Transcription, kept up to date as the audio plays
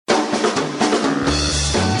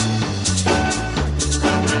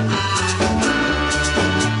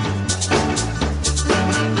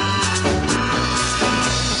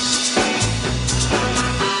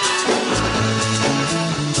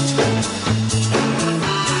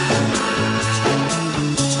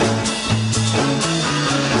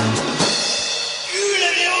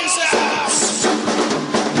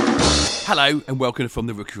Hello and welcome from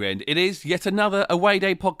the Rookery End. It is yet another Away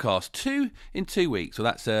Day podcast, 2 in 2 weeks. So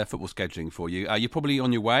that's football scheduling for you. You're probably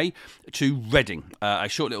on your way to Reading, a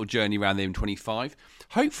short little journey around the M25.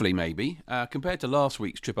 Hopefully, maybe, compared to last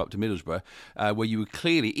week's trip up to Middlesbrough, where you were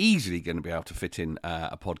clearly easily going to be able to fit in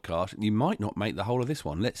a podcast, you might not make the whole of this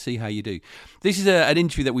one. Let's see how you do. This is an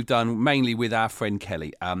interview that we've done mainly with our friend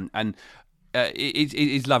Kelly, and it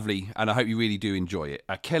is lovely, and I hope you really do enjoy it.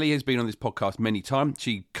 Kelly has been on this podcast many times.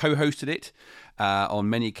 She co-hosted it on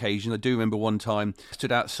many occasions. I do remember one time I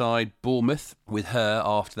stood outside Bournemouth with her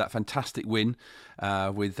after that fantastic win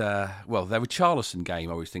with their Richarlison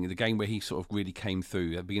game, I was thinking, the game where he sort of really came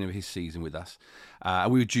through at the beginning of his season with us.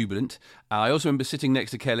 And we were jubilant. I also remember sitting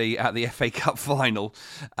next to Kelly at the FA Cup final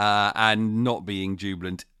and not being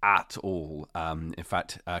jubilant at all. In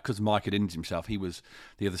fact, because Mike had injured himself, he was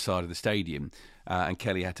the other side of the stadium, and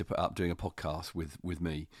Kelly had to put up doing a podcast with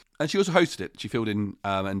me. And she also hosted it. She filled in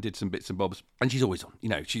and did some bits and bobs. And she's always on. You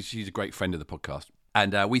know, she's a great friend of the podcast.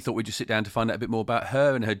 And we thought we'd just sit down to find out a bit more about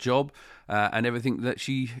her and her job and everything that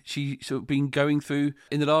she sort of been going through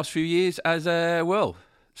in the last few years as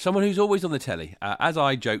someone who's always on the telly, as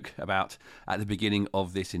I joke about at the beginning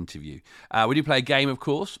of this interview. We do play a game, of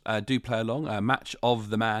course. Do play along, Match of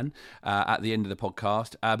the Man at the end of the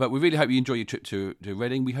podcast. But we really hope you enjoy your trip to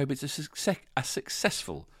Reading. We hope it's a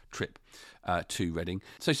successful trip to Reading.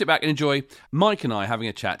 So sit back and enjoy Mike and I having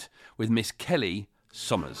a chat with Miss Kelly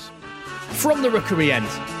Somers. From the Rookery End,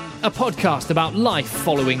 a podcast about life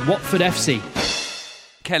following Watford FC.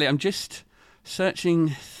 Kelly, I'm just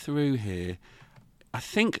searching through here. I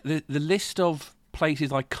think the list of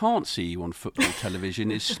places I can't see you on football television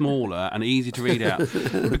is smaller and easy to read out.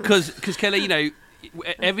 Because Kelly, you know,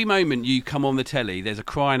 every moment you come on the telly, there's a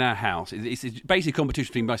cry in our house. It's basically a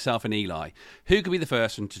competition between myself and Eli. Who could be the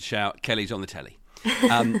first one to shout, Kelly's on the telly?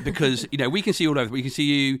 Because, you know, we can see you all over. We can see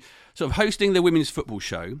you sort of hosting the women's football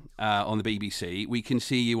show on the BBC. We can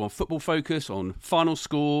see you on Football Focus, on Final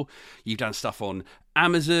Score. You've done stuff on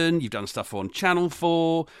Amazon. You've done stuff on Channel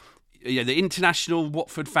 4. Yeah, the international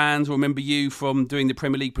Watford fans will remember you from doing the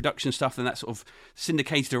Premier League production stuff, and that sort of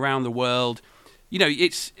syndicated around the world. You know,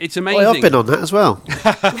 it's amazing. Well, I've been on that as well.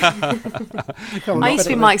 I used to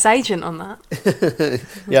be Mike's agent on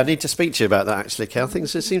that. Yeah, I need to speak to you about that, actually, Kel.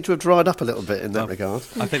 Things seem to have dried up a little bit in that regard.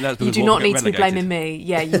 I think that's you do not need to be blaming me.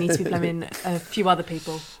 Yeah, you need to be blaming a few other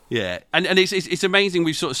people. Yeah, and it's amazing.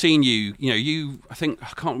 We've sort of seen you. You know, I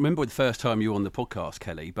can't remember the first time you were on the podcast,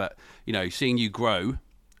 Kelly, but you know, seeing you grow.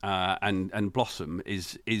 And blossom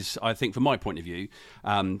is I think from my point of view,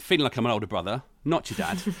 feeling like I'm an older brother, not your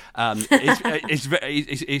dad.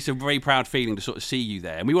 It's a very proud feeling to sort of see you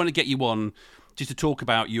there, and we want to get you on just to talk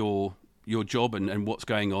about your job and what's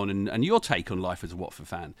going on and your take on life as a Watford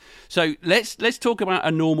fan. So let's talk about a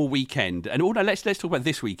normal weekend, and let's talk about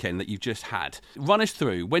this weekend that you've just had. Run us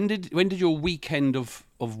through. When did your weekend of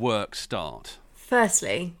work start?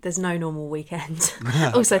 Firstly, there's no normal weekend.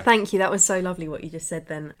 Also, thank you. That was so lovely what you just said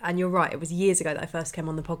then. And you're right, it was years ago that I first came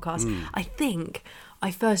on the podcast. I think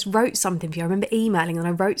I first wrote something for you. I remember emailing and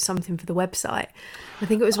I wrote something for the website. I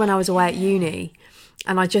think it was when I was away at uni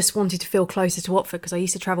and I just wanted to feel closer to Watford because I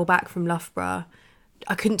used to travel back from Loughborough.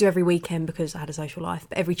 I couldn't do every weekend because I had a social life,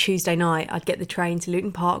 but every Tuesday night I'd get the train to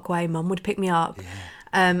Luton Parkway. Mum would pick me up.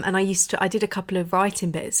 Yeah. And I did a couple of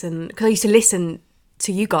writing bits and because I used to listen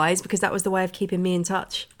to you guys because that was the way of keeping me in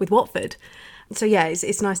touch with Watford. So yeah,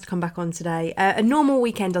 it's nice to come back on today. A normal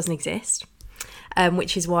weekend doesn't exist,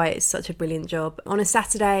 which is why it's such a brilliant job. On a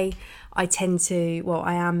Saturday, I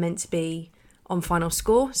am meant to be on Final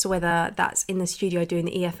Score. So whether that's in the studio doing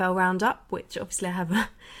the EFL roundup, which obviously I have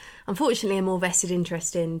unfortunately a more vested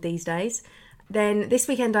interest in these days. Then this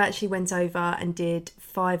weekend I actually went over and did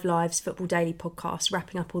 5 Live's Football Daily podcast,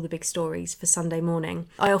 wrapping up all the big stories for Sunday morning.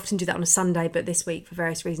 I often do that on a Sunday, but this week, for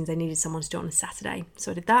various reasons, they needed someone to do it on a Saturday.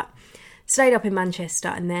 So I did that. Stayed up in Manchester,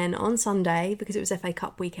 and then on Sunday, because it was FA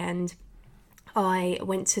Cup weekend, I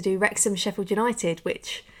went to do Wrexham Sheffield United,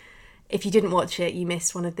 which, if you didn't watch it, you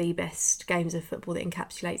missed one of the best games of football that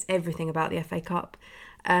encapsulates everything about the FA Cup.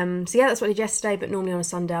 So yeah, that's what I did yesterday, but normally on a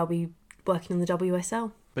Sunday I'll be working on the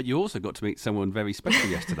WSL. But you also got to meet someone very special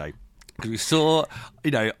yesterday. Because we saw,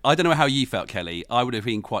 you know, I don't know how you felt, Kelly. I would have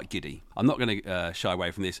been quite giddy. I'm not going to shy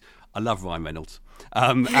away from this. I love Ryan Reynolds.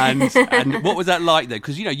 And what was that like, though?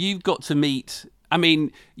 Because, you know, you've got to meet... I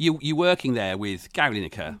mean, you're working there with Gary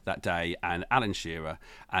Lineker that day and Alan Shearer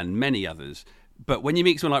and many others. But when you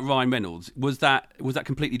meet someone like Ryan Reynolds, was that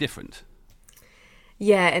completely different?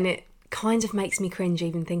 Yeah, and it kind of makes me cringe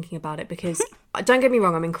even thinking about it because, don't get me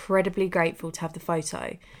wrong, I'm incredibly grateful to have the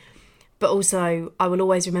photo. But also, I will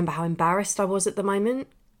always remember how embarrassed I was at the moment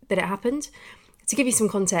that it happened. To give you some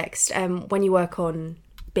context, when you work on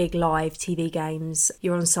big live TV games,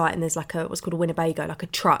 you're on site and there's like what's called a Winnebago, like a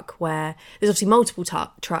truck where there's obviously multiple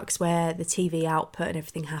trucks where the TV output and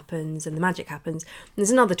everything happens and the magic happens. And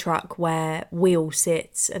there's another truck where we all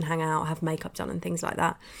sit and hang out, have makeup done and things like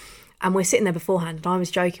that. And we're sitting there beforehand, and I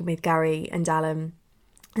was joking with Gary and Alan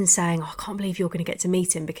and saying, I can't believe you're going to get to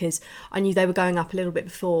meet him, because I knew they were going up a little bit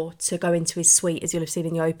before to go into his suite, as you'll have seen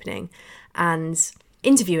in the opening, and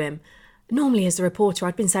interview him. Normally, as a reporter,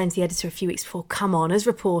 I'd been saying to the editor a few weeks before, come on, as a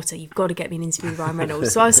reporter, you've got to get me an interview with Ryan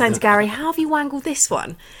Reynolds. So I was saying to Gary, how have you wangled this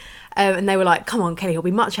one? And they were like, come on, Kelly, he'll be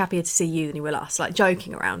much happier to see you than he will us, like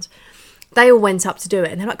joking around. They all went up to do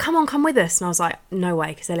it, and they're like, come on, come with us. And I was like, no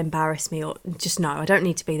way, because they'll embarrass me, or just no, I don't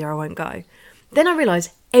need to be there, I won't go. Then I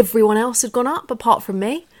realised everyone else had gone up apart from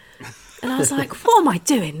me. And I was like, what am I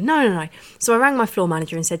doing? No. So I rang my floor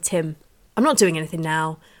manager and said, Tim, I'm not doing anything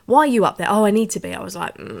now. Why are you up there? Oh, I need to be. I was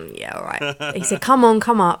like, yeah, all right. He said, come on,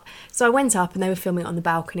 come up. So I went up and they were filming it on the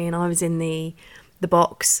balcony and I was in the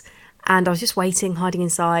box and I was just waiting, hiding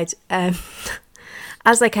inside.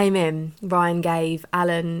 As they came in, Ryan gave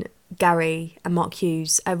Alan, Gary and Mark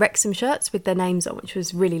Hughes Wrexham shirts with their names on, which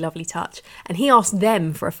was a really lovely touch. And he asked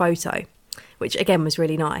them for a photo, which again was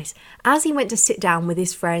really nice. As he went to sit down with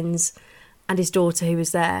his friends and his daughter who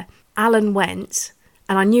was there, Alan went,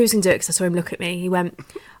 and I knew he was going to do it because I saw him look at me. He went,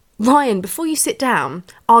 Ryan, before you sit down,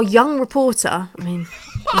 our young reporter, I mean,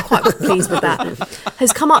 I'm quite pleased with that,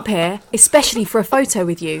 has come up here especially for a photo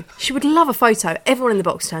with you. She would love a photo. Everyone in the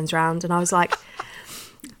box turns around and I was like,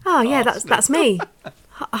 oh yeah, that's me.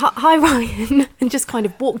 Hi, Ryan. And just kind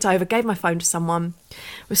of walked over, gave my phone to someone.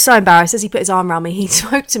 Was so embarrassed. As he put his arm around me, he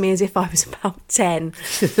spoke to me as if I was about 10.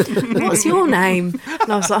 What's your name?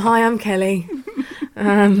 And I was like, hi, I'm Kelly.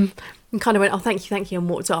 And kind of went, oh, thank you, and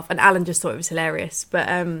walked off. And Alan just thought it was hilarious. But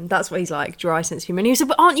that's what he's like, dry sense of humour. And he said,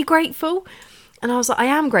 but aren't you grateful? And I was like, I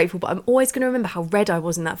am grateful, but I'm always going to remember how red I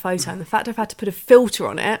was in that photo. And the fact I've had to put a filter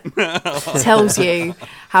on it tells you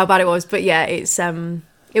how bad it was. But yeah, it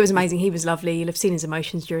was amazing. He was lovely. You'll have seen his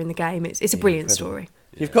emotions during the game. It's a brilliant story.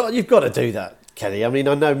 You've got to do that, Kelly. I mean,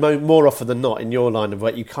 I know more often than not in your line of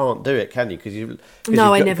work you can't do it, can you? Because you've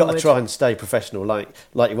got to try and stay professional, like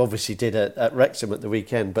you obviously did at Wrexham at the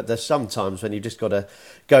weekend. But there's some times when you just got to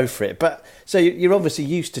go for it. But so you're obviously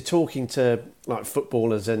used to talking to like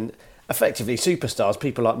footballers and effectively superstars,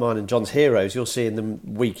 people like mine and John's heroes. You're seeing them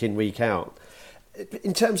week in, week out.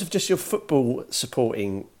 In terms of just your football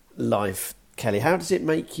supporting life, Kelly, how does it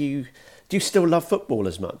make you? Do you still love football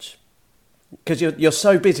as much? Because you're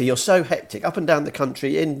so busy, you're so hectic, up and down the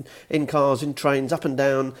country, in cars, in trains, up and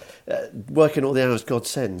down, working all the hours God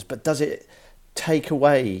sends. But does it take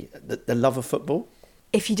away the love of football?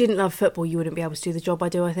 If you didn't love football, you wouldn't be able to do the job I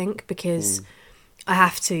do, I think, because I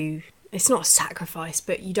have to. It's not a sacrifice,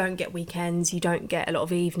 but you don't get weekends, you don't get a lot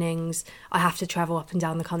of evenings. I have to travel up and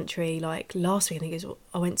down the country. Like last week, I think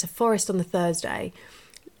I went to Forest on the Thursday,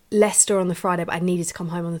 Leicester on the Friday, but I needed to come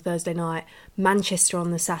home on the Thursday night, Manchester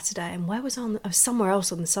on the Saturday, and where was I? I was somewhere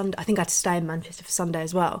else on the Sunday. I think I had to stay in Manchester for Sunday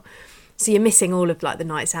as well. So you're missing all of like the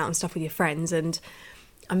nights out and stuff with your friends, and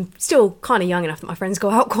I'm still kind of young enough that my friends go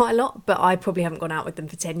out quite a lot, but I probably haven't gone out with them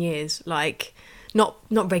for 10 years, like not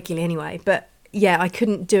regularly anyway. But yeah, I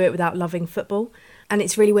couldn't do it without loving football. And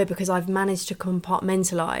it's really weird because I've managed to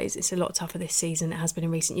compartmentalise. It's a lot tougher this season, it has been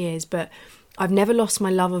in recent years, but I've never lost my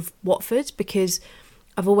love of Watford because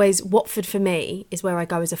Watford for me is where I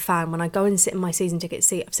go as a fan. When I go and sit in my season ticket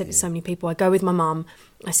seat, I've said it to so many people, I go with my mum,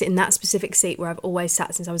 I sit in that specific seat where I've always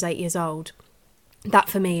sat since I was 8 years old. That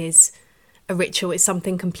for me is a ritual, it's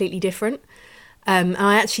something completely different. And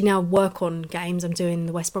I actually now work on games. I'm doing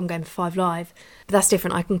the West Brom game for 5 Live, but that's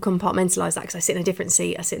different. I can compartmentalise that because I sit in a different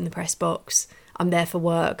seat, I sit in the press box, I'm there for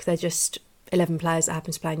work, they're just 11 players that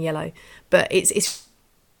happen to play in yellow. But it's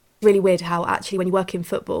really weird how actually when you work in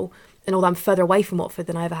football, and although I'm further away from Watford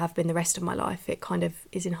than I ever have been the rest of my life, it kind of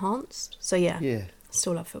is enhanced. So yeah. I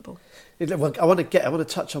still love football. Well, I want to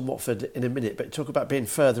touch on Watford in a minute, but talk about being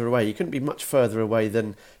further away. You couldn't be much further away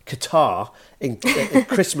than Qatar at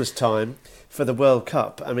Christmas time for the World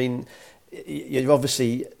Cup. I mean, you're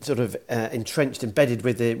obviously sort of entrenched, embedded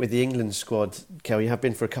with the England squad, Kel. You have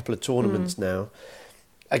been for a couple of tournaments now.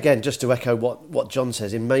 Again, just to echo what John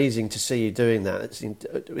says, amazing to see you doing that.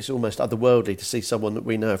 It's almost otherworldly to see someone that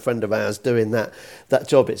we know, a friend of ours, doing that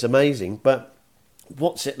job. It's amazing. But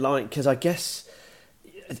what's it like? Because I guess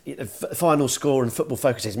final score and Football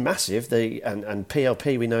Focus is massive. And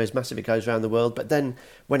PLP we know is massive. It goes around the world. But then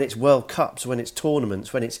when it's World Cups, when it's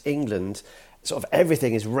tournaments, when it's England, sort of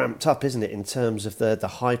everything is ramped up, isn't it, in terms of the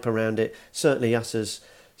hype around it? Certainly us as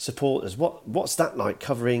supporters. What's that like,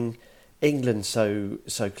 covering England so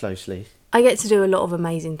closely? I get to do a lot of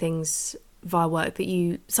amazing things via work that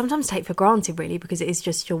you sometimes take for granted, really, because it is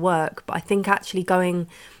just your work. But I think actually going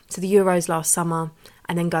to the Euros last summer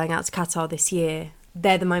and then going out to Qatar this year,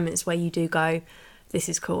 they're the moments where you do go, this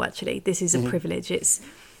is cool, actually. This is a privilege.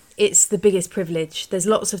 It's the biggest privilege. There's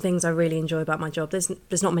lots of things I really enjoy about my job.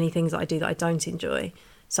 There's not many things that I do that I don't enjoy,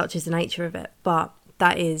 such as the nature of it. But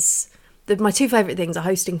that is... my two favourite things are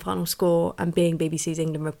hosting Final Score and being BBC's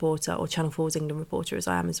England reporter, or Channel 4's England reporter, as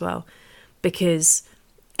I am as well. Because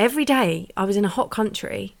every day I was in a hot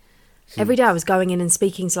country, every day I was going in and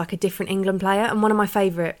speaking to like a different England player. And one of my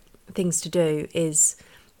favourite things to do is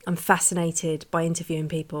I'm fascinated by interviewing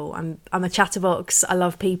people. I'm a chatterbox. I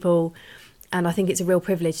love people. And I think it's a real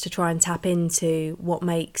privilege to try and tap into what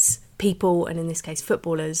makes people, and in this case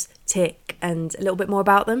footballers, tick, and a little bit more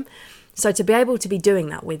about them. So to be able to be doing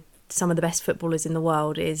that with some of the best footballers in the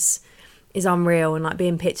world is unreal. And like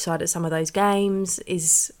being pitch side at some of those games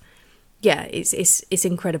is... yeah, it's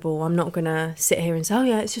incredible. I'm not going to sit here and say, oh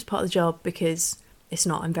yeah, it's just part of the job, because it's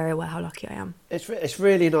not. I'm very aware how lucky I am. It's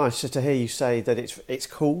really nice just to hear you say that it's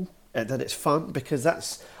cool and that it's fun, because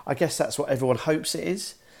I guess that's what everyone hopes it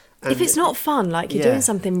is. And if it's not fun, like you're doing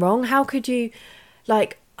something wrong, how could you,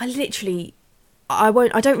 like, I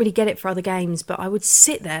don't really get it for other games, but I would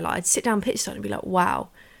sit there, like I'd sit down pitch side and be like, wow,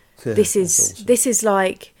 this is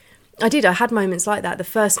like... I had moments like that the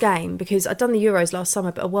first game, because I'd done the Euros last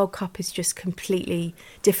summer, but a World Cup is just completely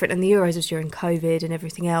different, and the Euros was during COVID and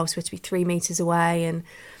everything else. We had to be 3 metres away, and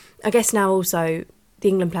I guess now also the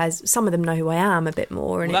England players, some of them know who I am a bit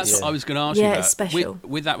more. And that's what I was going to ask you about. It's special.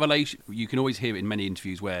 With that relation, you can always hear it in many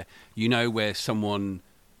interviews where you know where someone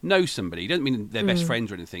knows somebody. It doesn't mean they're best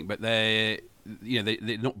friends or anything, but they're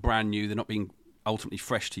not brand new. They're not being ultimately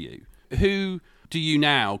fresh to you. Who do you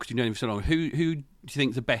now, because you've known him for so long, who do you think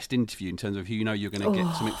is the best interview in terms of who you know you're going to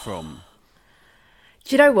get something from?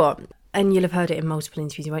 Do you know what? And you'll have heard it in multiple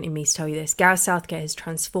interviews, you won't need me to tell you this. Gareth Southgate has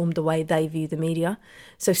transformed the way they view the media.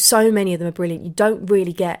 So many of them are brilliant. You don't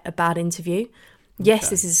really get a bad interview. Yes,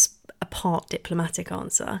 this is a part diplomatic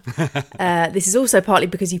answer. This is also partly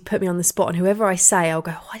because you put me on the spot, and whoever I say, I'll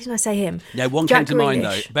go, why didn't I say him? Yeah, one Jack came to mind,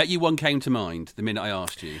 Grealish. though. Bet you one came to mind the minute I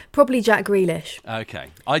asked you. Probably Jack Grealish. Okay.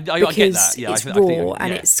 I get Because that. Yeah, it's I raw, think,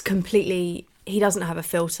 and it's completely... He doesn't have a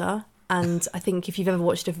filter. And I think if you've ever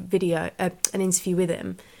watched a video, an interview with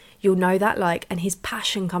him, you'll know that, like, and his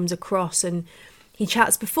passion comes across, and he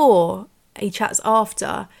chats before, he chats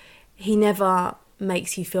after. He never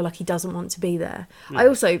makes you feel like he doesn't want to be there. I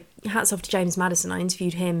also, hats off to James Maddison, I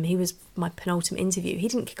interviewed him. He was my penultimate interview. He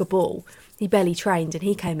didn't kick a ball. He barely trained, and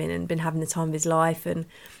he came in and been having the time of his life, and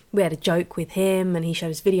we had a joke with him, and he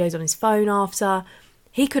showed us videos on his phone after.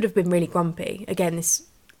 He could have been really grumpy. Again, this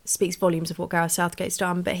speaks volumes of what Gareth Southgate's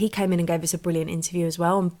done, but he came in and gave us a brilliant interview as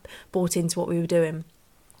well and bought into what we were doing.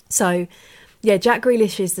 So, yeah, Jack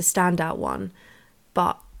Grealish is the standout one,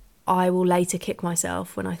 but I will later kick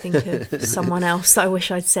myself when I think of someone else that I wish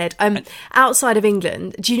I'd said. Outside of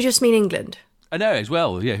England, do you just mean England? I know as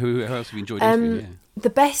well, yeah. Who else have you enjoyed interviewing? The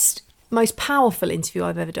best, most powerful interview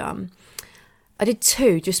I've ever done, I did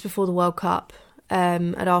 2 just before the World Cup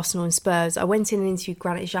at Arsenal and Spurs. I went in and interviewed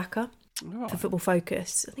Granit Xhaka for Football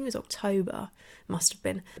Focus. I think it was October, must have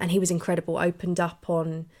been. And he was incredible, opened up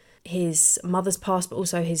on his mother's past, but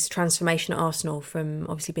also his transformation at Arsenal from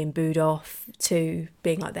obviously being booed off to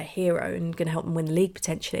being like their hero and going to help them win the league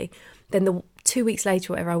potentially. Then 2 weeks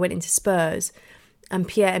later, whatever, I went into Spurs and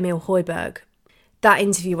Pierre-Emile Højbjerg. That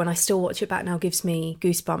interview, when I still watch it back now, gives me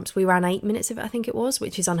goosebumps. We ran 8 minutes of it, I think it was,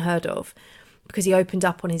 which is unheard of, because he opened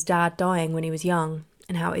up on his dad dying when he was young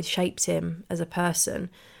and how it shaped him as a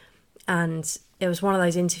person. And it was one of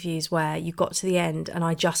those interviews where you got to the end and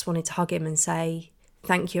I just wanted to hug him and say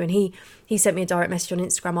thank you. And he sent me a direct message on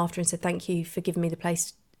Instagram after and said thank you for giving me the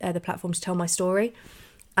platform to tell my story.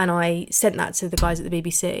 And I sent that to the guys at the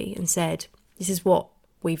BBC and said, this is what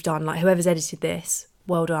we've done. Like, whoever's edited this,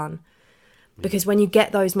 well done. Because when you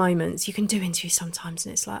get those moments, you can do interviews sometimes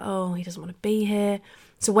and it's like, oh, he doesn't want to be here.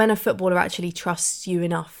 So when a footballer actually trusts you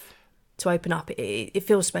enough to open up, it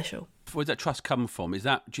feels special. Where does that trust come from? Is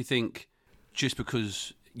that, do you think, just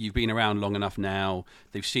because you've been around long enough now,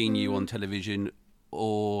 they've seen you on television,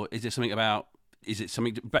 or is it something about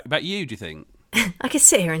you, do you think? I could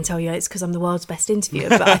sit here and tell you it's because I'm the world's best interviewer,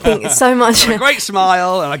 but I think it's so much... a great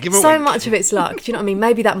smile, and I give him so much of it's luck. Do you know what I mean?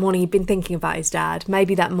 Maybe that morning he'd been thinking about his dad.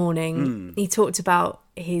 Maybe that morning he talked about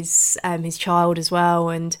his child as well,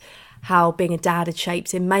 and how being a dad had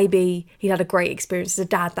shaped him. Maybe he'd had a great experience as a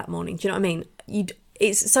dad that morning. Do you know what I mean?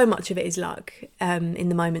 It's so much of it is luck in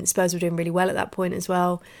the moment. Spurs were doing really well at that point as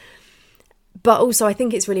well. But also I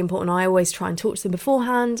think it's really important. I always try and talk to them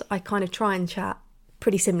beforehand. I kind of try and chat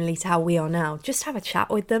pretty similarly to how we are now. Just have a chat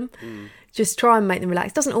with them. Just try and make them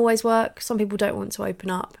relax. Doesn't always work. Some people don't want to open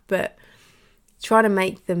up, but try to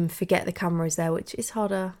make them forget the camera is there, which is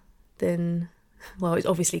harder than, well, it's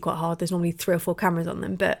obviously quite hard. There's normally 3 or 4 cameras on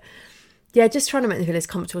them, but yeah, just trying to make them feel as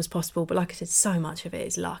comfortable as possible. But like I said, so much of it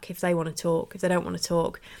is luck. If they want to talk, if they don't want to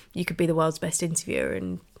talk, you could be the world's best interviewer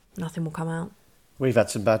and nothing will come out. We've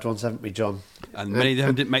had some bad ones, haven't we, John? And many of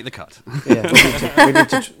them didn't make the cut.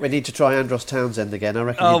 Yeah, we need to try Andros Townsend again. I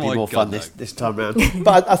reckon he'd be more fun this time round.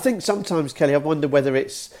 But I think sometimes, Kelly, I wonder whether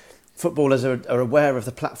it's footballers are aware of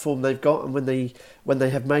the platform they've got, and when they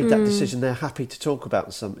have made that decision, they're happy to talk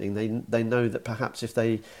about something. They know that perhaps if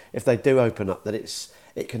they do open up, that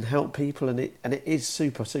it can help people, and it is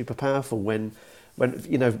super, super powerful when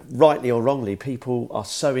rightly or wrongly, people are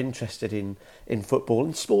so interested in football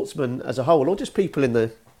and sportsmen as a whole, or just people in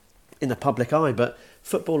the public eye. But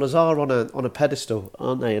footballers are on a pedestal,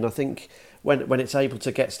 aren't they? And I think when it's able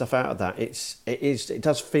to get stuff out of that, it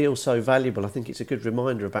does feel so valuable. I think it's a good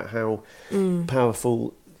reminder about how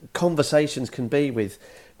powerful conversations can be with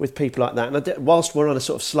people like that. And whilst we're on a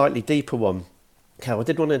sort of slightly deeper one, Cal, I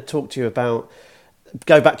did want to talk to you about,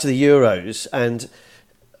 go back to the Euros, and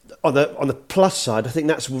on the plus side, I think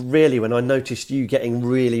that's really when I noticed you getting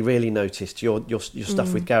really, really noticed, your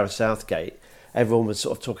stuff with Gareth Southgate. Everyone was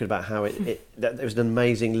sort of talking about how that there was an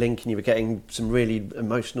amazing link, and you were getting some really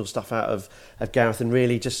emotional stuff out of Gareth, and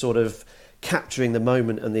really just sort of capturing the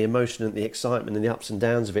moment and the emotion and the excitement and the ups and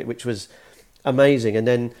downs of it, which was amazing. And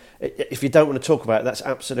then if you don't want to talk about it, that's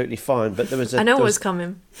absolutely fine. But I know what's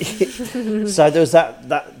coming. So there was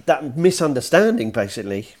that misunderstanding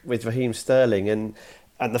basically with Raheem Sterling, and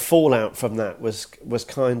the fallout from that was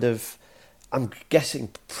kind of, I'm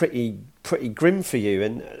guessing, pretty grim for you.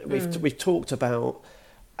 And we've talked about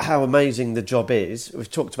how amazing the job is.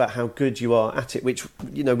 We've talked about how good you are at it, which,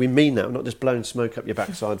 we mean that. We're not just blowing smoke up your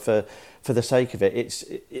backside for the sake of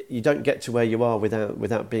it. You don't get to where you are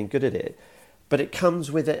without being good at it. But it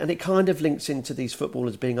comes with it, and it kind of links into these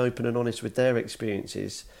footballers being open and honest with their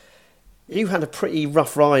experiences. You had a pretty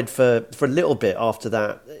rough ride for a little bit after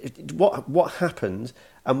that. What happened,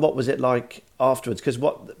 and what was it like afterwards? Because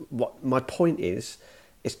what my point is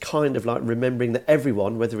kind of like remembering that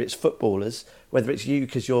everyone, whether it's footballers, whether it's you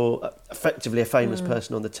because you're effectively a famous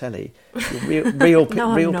person on the telly, real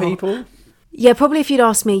people. Yeah, probably if you'd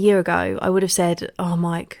asked me a year ago, I would have said, "Oh,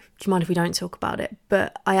 Mike, do you mind if we don't talk about it?"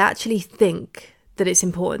 But I actually think that it's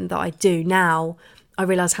important that I do now. I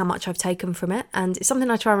realise how much I've taken from it, and it's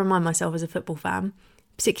something I try and remind myself as a football fan,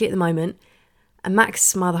 particularly at the moment. And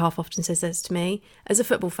Max, my other half, often says this to me: as a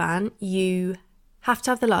football fan, you have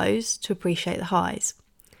to have the lows to appreciate the highs.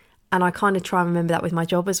 And I kind of try and remember that with my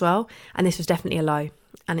job as well. And this was definitely a low,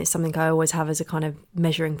 and it's something I always have as a kind of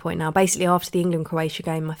measuring point now. Basically, after the England-Croatia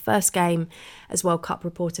game, my first game as World Cup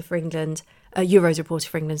reporter for England, Euros reporter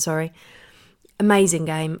for England, sorry. Amazing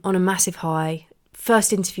game, on a massive high.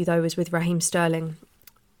 First interview, though, was with Raheem Sterling.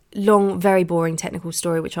 Long, very boring technical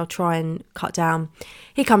story, which I'll try and cut down.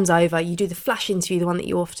 He comes over, you do the flash interview, the one that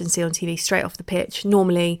you often see on TV, straight off the pitch.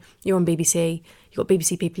 Normally, you're on BBC, you've got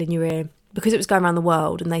BBC people in your ear. Because it was going around the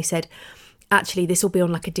world, and they said, actually, this will be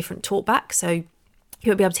on like a different talkback, so you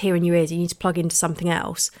won't be able to hear in your ears, you need to plug into something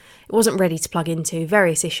else. It wasn't ready to plug into,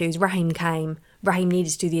 various issues. Raheem came, Raheem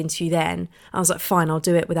needed to do the interview then. I was like, fine, I'll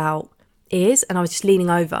do it without ears, and I was just leaning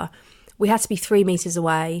over. We had to be 3 metres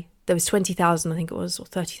away. There was 20,000, I think it was, or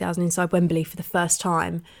 30,000 inside Wembley for the first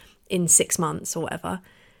time in 6 months or whatever.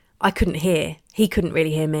 I couldn't hear. He couldn't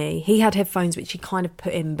really hear me. He had headphones, which he kind of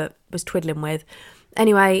put in but was twiddling with.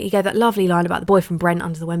 Anyway, he gave that lovely line about the boy from Brent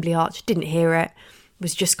under the Wembley Arch. Didn't hear it.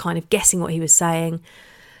 Was just kind of guessing what he was saying.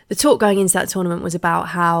 The talk going into that tournament was about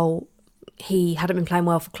how he hadn't been playing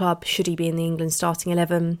well for club. Should he be in the England starting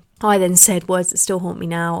 11? I then said words that still haunt me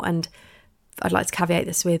now, and I'd like to caveat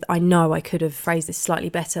this with, I know I could have phrased this slightly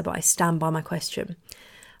better, but I stand by my question.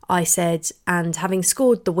 I said, and having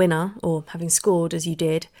scored the winner, or having scored as you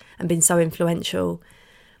did, and been so influential,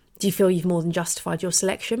 do you feel you've more than justified your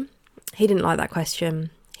selection? He didn't like that question.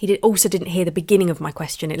 He also didn't hear the beginning of my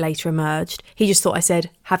question. It later emerged. He just thought I said,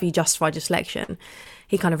 have you justified your selection?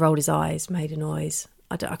 He kind of rolled his eyes, made a noise.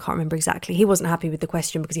 I can't remember exactly. He wasn't happy with the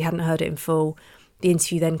question because he hadn't heard it in full. The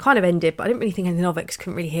interview then kind of ended, but I didn't really think anything of it because I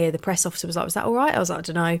couldn't really hear. The press officer was like, was that all right? I was like, I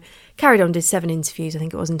don't know. Carried on, did 7 interviews, I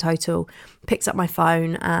think it was in total. Picked up my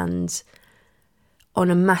phone, and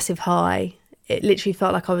on a massive high, it literally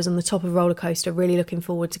felt like I was on the top of a roller coaster, really looking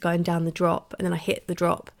forward to going down the drop. And then I hit the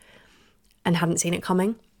drop and hadn't seen it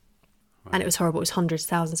coming. Right. And it was horrible. It was hundreds,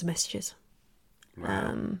 thousands of messages.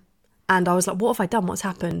 Wow. And I was like, what have I done? What's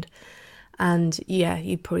happened? And yeah,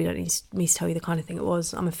 you probably don't need me to tell you the kind of thing it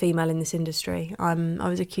was. I'm a female in this industry. I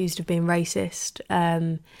was accused of being racist.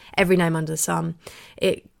 Every name under the sun.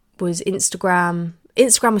 It was Instagram.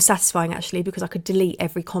 Instagram was satisfying, actually, because I could delete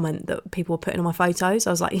every comment that people were putting on my photos. I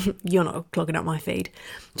was like, you're not clogging up my feed.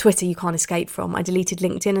 Twitter, you can't escape from. I deleted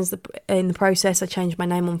LinkedIn in the process. I changed my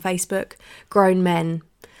name on Facebook. Grown men,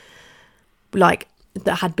 like,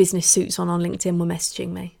 that had business suits on LinkedIn were messaging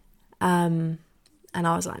me. And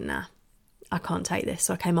I was like, nah, I can't take this.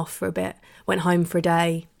 So I came off for a bit, went home for a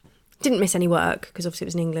day. Didn't miss any work, because obviously it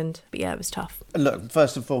was in England. But yeah, it was tough. Look,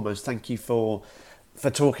 first and foremost, thank you for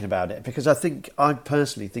talking about it, because I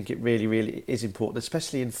personally think it really, really is important,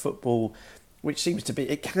 especially in football, which seems to be,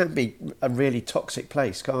 it can be a really toxic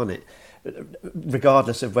place, can't it?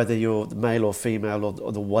 Regardless of whether you're male or female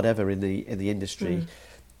or the whatever in the industry,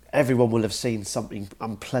 everyone will have seen something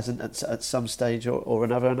unpleasant at some stage or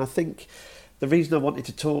another. And I think the reason I wanted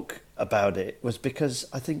to talk about it was because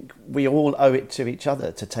I think we all owe it to each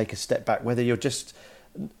other to take a step back, whether you're just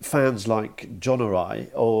fans like John or I,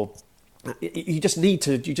 or you just need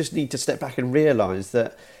to step back and realise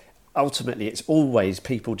that ultimately it's always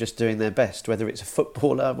people just doing their best, whether it's a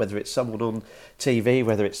footballer, whether it's someone on TV,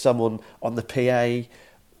 whether it's someone on the PA,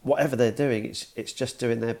 whatever they're doing, it's just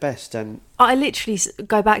doing their best. And I literally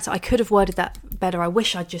go back to, I could have worded that better. I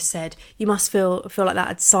wish I'd just said, you must feel like that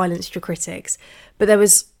had silenced your critics. But there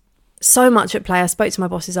was so much at play. I spoke to my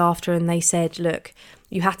bosses after, and they said, look,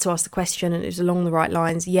 you had to ask the question and it was along the right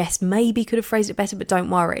lines. Yes, maybe could have phrased it better, but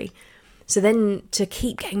don't worry. So then to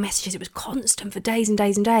keep getting messages, it was constant for days and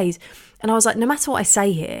days and days. And I was like, no matter what I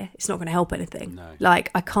say here, it's not going to help anything. No. Like,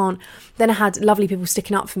 I can't. Then I had lovely people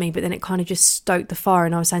sticking up for me, but then it kind of just stoked the fire.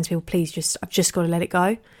 And I was saying to people, please, I've just got to let it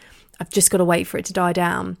go. I've just got to wait for it to die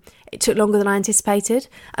down. It took longer than I anticipated.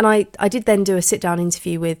 And I did then do a sit-down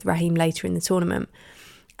interview with Raheem later in the tournament.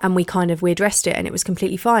 And we addressed it, and it was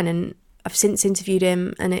completely fine. And I've since interviewed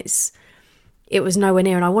him, and it was nowhere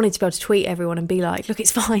near, and I wanted to be able to tweet everyone and be like, look,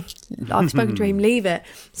 it's fine. I've spoken to him, leave it.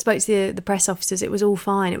 Spoke to the press officers, it was all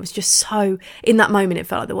fine. It was just so, in that moment, it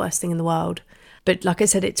felt like the worst thing in the world. But like I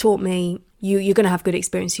said, it taught me, you're going to have good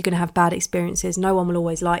experiences, you're going to have bad experiences. No one will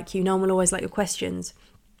always like you, no one will always like your questions.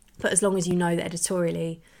 But as long as you know that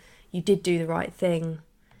editorially you did do the right thing,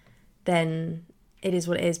 then it is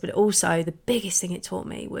what it is. But also, the biggest thing it taught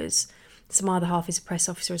me was, so my other half is a press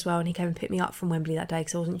officer as well, and he came and picked me up from Wembley that day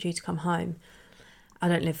because I wasn't due to come home. I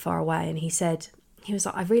don't live far away, and he was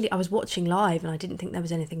like, I was watching live and I didn't think there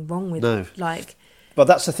was anything wrong with it. Like, well,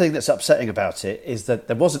 that's the thing that's upsetting about it, is that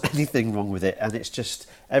there wasn't anything wrong with it, and it's just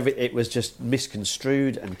it was just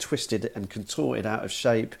misconstrued and twisted and contorted out of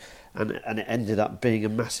shape, and it ended up being a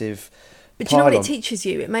massive. But do you know what it teaches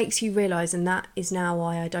you? It makes you realise, and that is now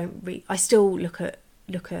why I don't I still look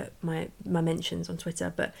at my mentions on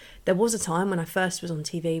Twitter, but there was a time when I first was on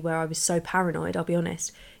TV where I was so paranoid, I'll be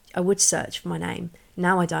honest, I would search for my name.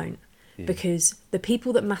 Now I don't, because the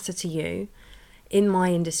people that matter to you in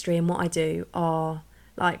my industry and what I do are,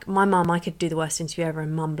 like, my mum. I could do the worst interview ever,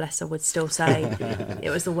 and Mum, bless her, would still say it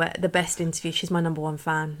was the best interview. She's my number one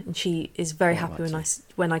fan, and she is very happy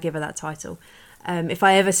when I give her that title. If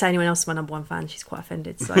I ever say anyone else is my number one fan, she's quite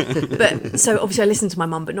offended. So, so obviously I listen to my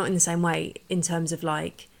mum, but not in the same way, in terms of,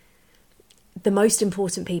 like, the most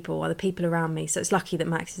important people are the people around me. So it's lucky that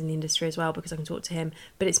Max is in the industry as well, because I can talk to him.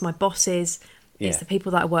 But it's my bosses, it's the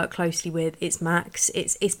people that I work closely with, it's Max,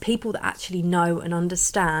 it's people that actually know and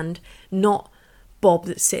understand, not Bob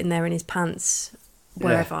that's sitting there in his pants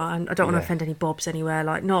wherever. And I don't want to offend any Bobs anywhere,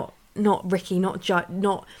 like, not Ricky,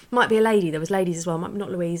 not might be a lady. There was ladies as well. Not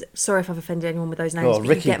Louise. Sorry if I've offended anyone with those names. Oh,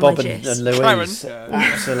 Ricky, Bob, and Louise,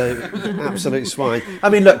 absolute swine. I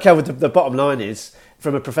mean, look, Kel, the bottom line is,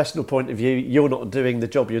 from a professional point of view, you're not doing the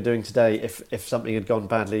job you're doing today if something had gone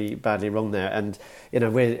badly wrong there. And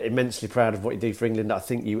we're immensely proud of what you do for England. I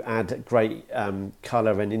think you add great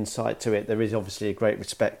colour and insight to it. There is obviously a great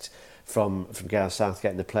respect from Gareth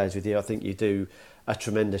Southgate and the players with you. I think you do a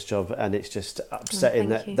tremendous job, and it's just upsetting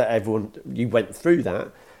that everyone, you went through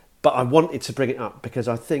that. But I wanted to bring it up because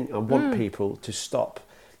I think I want people to stop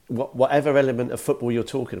whatever element of football you're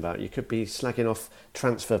talking about. You could be slagging off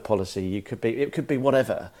transfer policy, it could be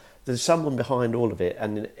whatever. There's someone behind all of it,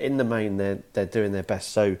 and in the main they're doing their best.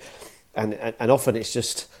 So and often it's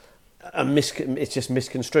just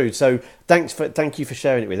misconstrued. So thank you for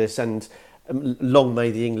sharing it with us. And long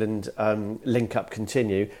may the England link-up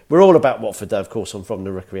continue. We're all about Watford, though, of course, on From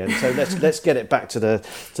the Rookery End. So let's get it back to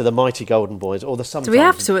the mighty Golden Boys, or the sometimes. Do we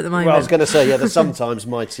have to at the moment? Well, I was going to say, the sometimes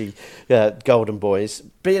mighty Golden Boys.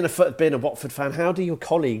 Being a Watford fan, how do your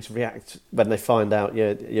colleagues react when they find out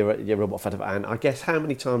you're a Watford fan? I guess, how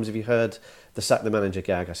many times have you heard the sack the manager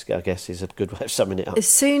gag? I guess is a good way of summing it up. As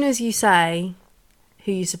soon as you say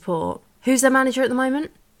who you support, who's their manager at the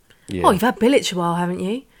moment? Yeah. Oh, you've had Bilic a while, haven't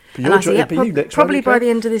you? Probably by the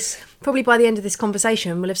end of this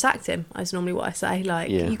conversation, we'll have sacked him. That's normally what I say.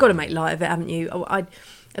 You've got to make light of it, haven't you? I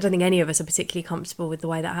don't think any of us are particularly comfortable with the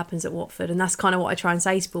way that happens at Watford, and that's kind of what I try and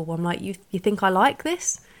say to people. I'm like, you think I like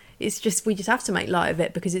this? It's just we just have to make light of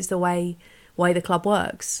it because it's the way the club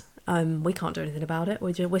works. We can't do anything about it.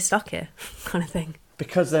 We're stuck here, kind of thing.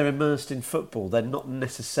 Because they're immersed in football, they're not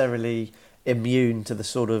necessarily immune to the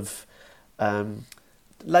sort of.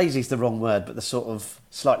 Lazy's the wrong word, but the sort of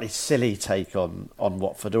slightly silly take on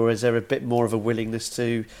Watford, or is there a bit more of a willingness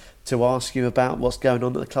to ask you about what's going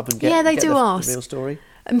on at the club and get they do ask the real story?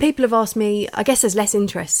 And people have asked me. I guess there's less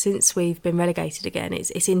interest since we've been relegated again.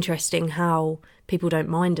 It's interesting how people don't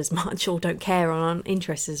mind as much or don't care or aren't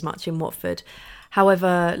interested as much in Watford.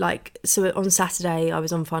 However, so on Saturday I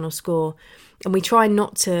was on Final Score, and we try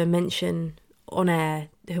not to mention on air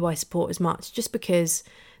who I support as much, just because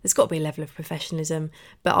there's got to be a level of professionalism.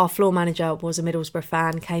 But our floor manager was a Middlesbrough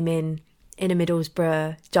fan, came in a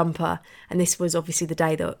Middlesbrough jumper, and this was obviously the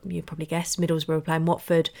day that you probably guessed Middlesbrough were playing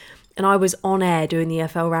Watford, and I was on air doing the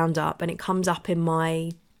EFL roundup, and it comes up in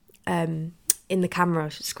my in the camera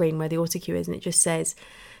screen where the autocue is, and it just says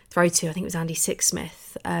throw to, I think it was Andy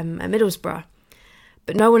Sixsmith at Middlesbrough.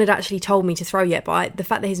 But no one had actually told me to throw yet. But the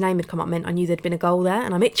fact that his name had come up meant I knew there'd been a goal there.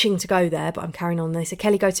 And I'm itching to go there, but I'm carrying on. They said,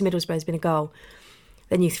 Kelly, go to Middlesbrough, there's been a goal.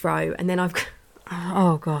 Then you throw. And then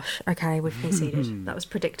oh gosh, okay, we've conceded. That was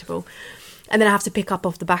predictable. And then I have to pick up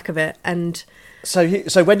off the back of it. And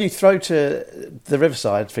So when you throw to the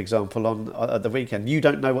Riverside, for example, on the weekend, you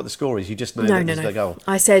don't know what the score is. You just know there's the goal.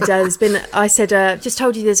 I said just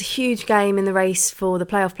told you there's a huge game in the race for the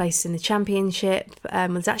playoff places in the Championship.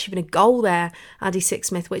 There's actually been a goal there. Andy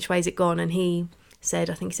Sixsmith, which way's it gone? And he said,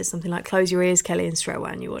 I think he said something like, close your ears, Kelly, and straight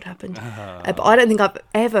away I knew what happened. But I don't think I've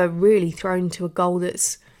ever really thrown to a goal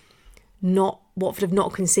that's not Watford have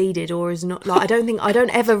not conceded, or is not I don't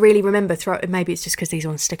ever really remember maybe it's just because these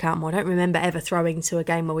ones stick out more. I don't remember ever throwing to a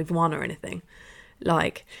game where we've won or anything.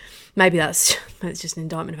 Maybe that's just an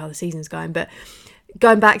indictment of how the season's going. But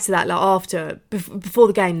going back to that, before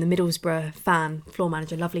the game, the Middlesbrough fan, floor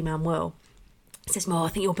manager, lovely man Will, says, "Well, I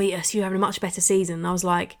think you'll beat us. You're having a much better season." And I was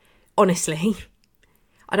like, honestly,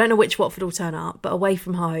 I don't know which Watford will turn up, but away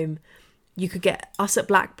from home, you could get us at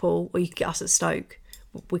Blackpool or you could get us at Stoke.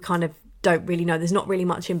 We kind of don't really know. There's not really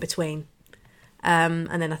much in between.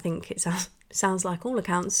 And then I think it sounds like all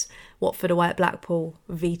accounts Watford away at Blackpool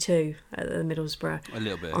v2 at the Middlesbrough a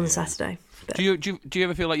little bit on Saturday. But do you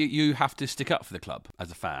ever feel like you have to stick up for the club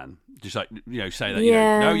as a fan? Just say that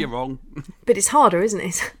no, you're wrong. But it's harder, isn't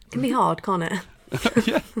it? It can be hard, can't it?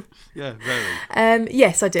 yeah, very.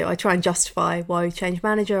 Yes, I do. I try and justify why we changed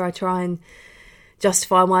manager. I try and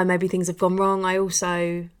justify why maybe things have gone wrong. I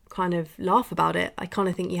also kind of laugh about it. I kind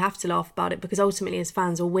of think you have to laugh about it because ultimately as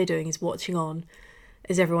fans all we're doing is watching on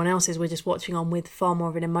as everyone else is. We're just watching on with far more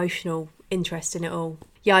of an emotional interest in it all.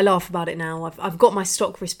 Yeah, I laugh about it now. I've got my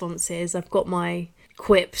stock responses, I've got my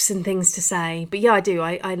quips and things to say, but yeah, I do.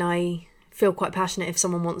 I feel quite passionate. If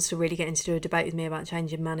someone wants to really get into a debate with me about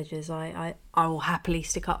changing managers, I will happily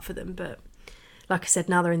stick up for them. But like I said,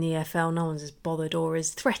 now they're in the EFL, no one's as bothered or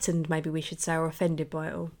as threatened, maybe we should say, or offended by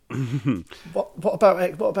it all. What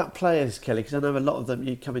about players, Kelly? Because I know a lot of them,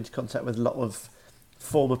 you come into contact with a lot of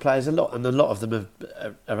former players, and a lot of them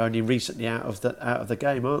are only recently out of the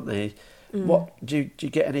game, aren't they? What do you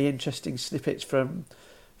get any interesting snippets from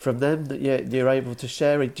them that you're able to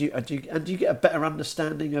share? Do you get a better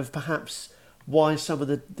understanding of perhaps why some of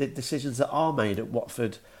the decisions that are made at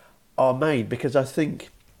Watford are made? Because I think,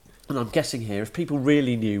 and I'm guessing here, if people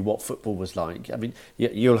really knew what football was like, I mean,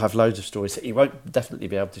 you'll have loads of stories that you won't definitely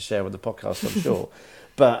be able to share on the podcast, I'm sure,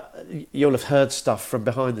 but you'll have heard stuff from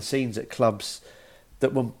behind the scenes at clubs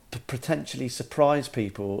that will potentially surprise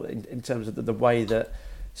people in terms of the way that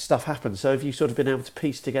stuff happens. So have you sort of been able to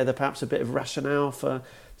piece together perhaps a bit of rationale for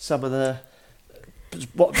some of the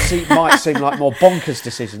what might seem like more bonkers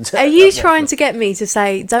decisions? Are you trying to get me to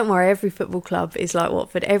say, don't worry, every football club is like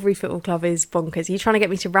Watford, every football club is bonkers? Are you trying to get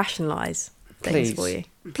me to rationalise things for you?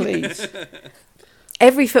 Please.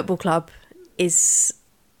 Every football club is,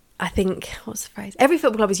 I think, what's the phrase? Every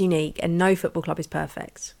football club is unique and no football club is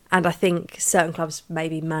perfect. And I think certain clubs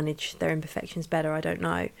maybe manage their imperfections better, I don't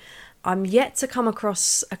know. I'm yet to come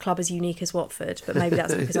across a club as unique as Watford, but maybe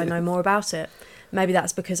that's because I know more about it. Maybe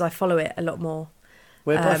that's because I follow it a lot more.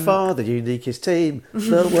 We're by far the uniquest team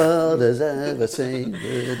the world has ever seen.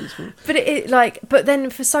 But then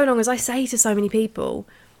for so long, as I say to so many people,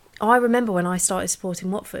 I remember when I started supporting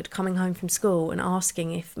Watford, coming home from school and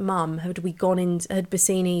asking if Mum, had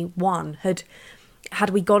Bassini won, had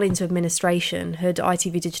we gone into administration, had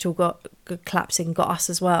ITV Digital got collapsing, got us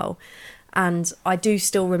as well. And I do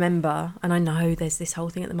still remember, and I know there's this whole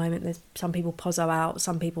thing at the moment, there's some people pozzo out,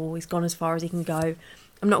 some people he's gone as far as he can go.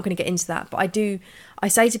 I'm not going to get into that, but I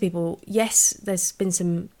say to people, yes, there's been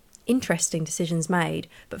some interesting decisions made,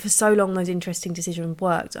 but for so long those interesting decisions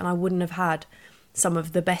worked, and I wouldn't have had some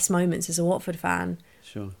of the best moments as a Watford fan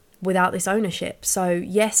without this ownership. So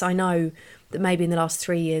yes, I know that maybe in the last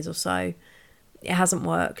 3 years or so it hasn't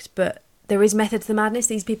worked, but there is method to the madness.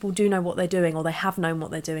 These people do know what they're doing, or they have known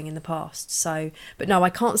what they're doing in the past. So, but no, I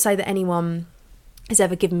can't say that anyone has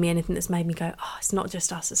ever given me anything that's made me go, oh, it's not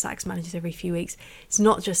just us that sacks managers every few weeks. It's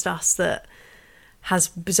not just us that has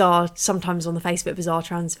bizarre, sometimes on the face of it, bizarre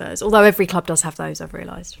transfers. Although every club does have those, I've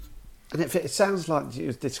realised. And it sounds like you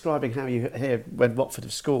were describing how you hear when Watford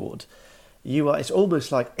have scored. It's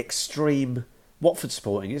almost like extreme Watford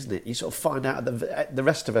supporting, isn't it? You sort of find out that the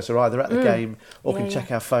rest of us are either at the game or can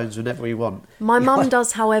check our phones whenever we want. My mum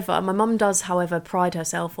does, however, pride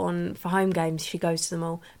herself on, for home games, she goes to them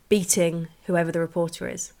all, beating whoever the reporter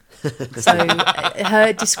is. So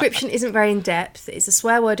her description isn't very in depth. It's a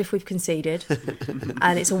swear word if we've conceded,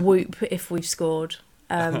 and it's a whoop if we've scored.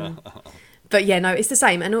 But yeah, no, it's the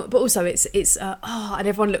same. But also it's and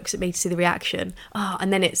everyone looks at me to see the reaction.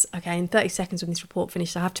 And then it's, okay, in 30 seconds when this report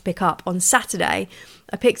finished, I have to pick up. On Saturday,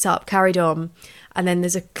 I picked up, carried on, and then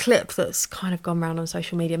there's a clip that's kind of gone round on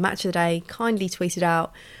social media. Match of the Day kindly tweeted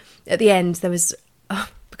out, at the end, there was,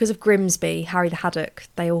 because of Grimsby, Harry the Haddock,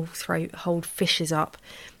 they all hold fishes up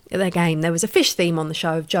at their game. There was a fish theme on the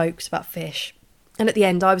show of jokes about fish. And at the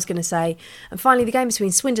end, I was going to say, and finally the game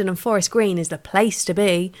between Swindon and Forest Green is the place to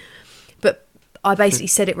be. But I basically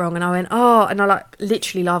said it wrong, and I went, and I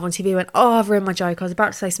literally live on TV went, I've ruined my joke. I was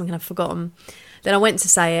about to say something and I've forgotten. Then I went to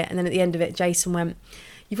say it, and then at the end of it, Jason went,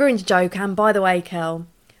 you've ruined your joke, and by the way, Kel,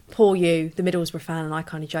 poor you, the Middlesbrough fan, and I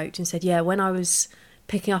kind of joked and said, yeah, when I was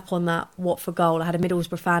picking up on that Watford goal, I had a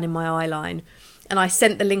Middlesbrough fan in my eye line, and I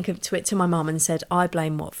sent the link to it to my mum and said, I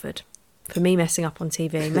blame Watford for me messing up on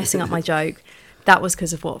TV, messing up my joke. That was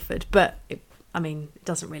because of Watford. But, it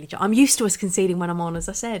doesn't really... I'm used to us conceding when I'm on, as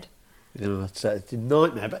I said. It's a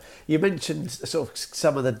nightmare. But you mentioned sort of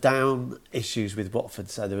some of the down issues with Watford.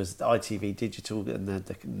 So there was the ITV Digital and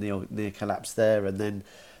the near collapse there, and then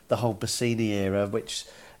the whole Bassini era, which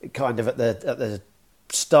kind of at the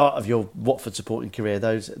start of your Watford supporting career,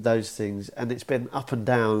 those things, and it's been up and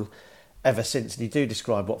down ever since. And you do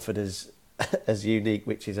describe Watford as unique,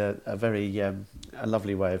 which is a very a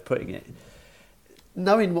lovely way of putting it.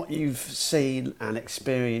 Knowing what you've seen and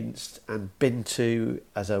experienced and been to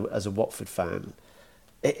as a Watford fan,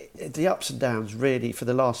 the ups and downs really for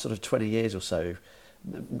the last sort of 20 years or so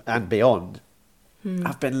and beyond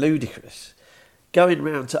have been ludicrous. Going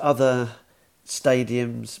round to other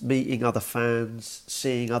stadiums, meeting other fans,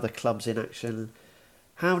 seeing other clubs in action,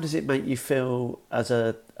 how does it make you feel as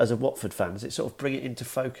a Watford fan? Does it sort of bring it into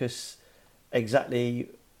focus exactly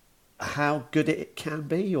how good it can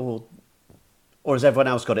be, or has everyone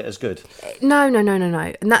else got it as good? No.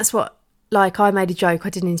 And that's what, I made a joke. I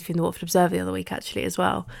did an interview in the Watford Observer the other week, actually, as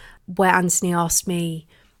well, where Anthony asked me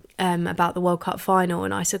about the World Cup final.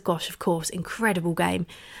 And I said, gosh, of course, incredible game.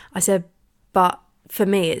 I said, but for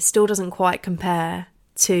me, it still doesn't quite compare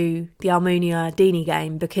to the Almunia-Dini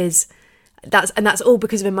game, because that's all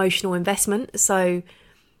because of emotional investment. So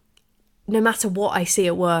no matter what I see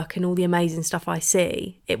at work and all the amazing stuff I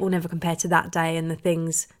see, it will never compare to that day and the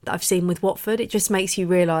things that I've seen with Watford. It just makes you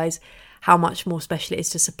realise how much more special it is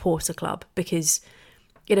to support a club, because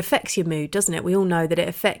it affects your mood, doesn't it? We all know that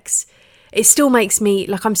it still makes me,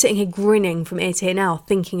 I'm sitting here grinning from ear to ear now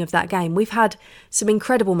thinking of that game. We've had some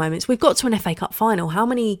incredible moments. We've got to an FA Cup final. How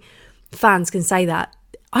many fans can say that?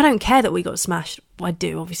 I don't care that we got smashed. Well, I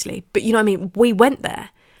do, obviously. But you know what I mean? We went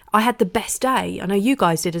there. I had the best day. I know you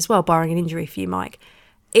guys did as well, barring an injury for you, Mike.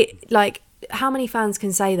 How many fans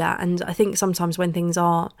can say that? And I think sometimes when things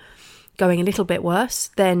are going a little bit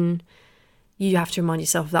worse, then you have to remind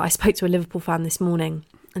yourself of that. I spoke to a Liverpool fan this morning,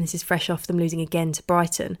 and this is fresh off them losing again to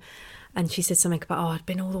Brighton. And she said something about, I'd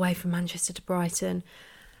been all the way from Manchester to Brighton.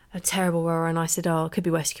 A terrible rower. And I said, it could be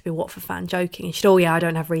worse. You could be a Watford fan, joking. And she said, I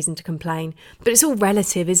don't have reason to complain. But it's all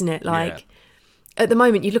relative, isn't it? At the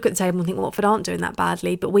moment, you look at the table and think, Watford aren't doing that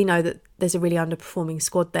badly, but we know that there's a really underperforming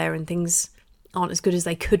squad there, and things aren't as good as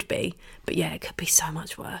they could be. But yeah, it could be so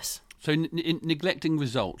much worse. So neglecting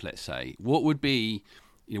result, let's say, what would be,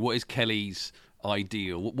 what is Kelly's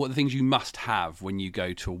ideal? What are the things you must have when you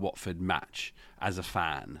go to a Watford match as a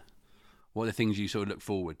fan? What are the things you sort of look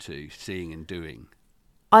forward to seeing and doing?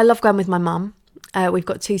 I love going with my mum. We've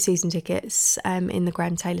got 2 season tickets in the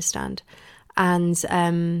Graham Taylor stand. And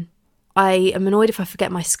I am annoyed if I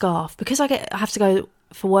forget my scarf. Because I have to go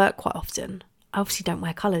for work quite often. I obviously don't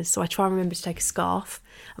wear colours, so I try and remember to take a scarf.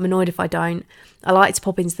 I'm annoyed if I don't. I like to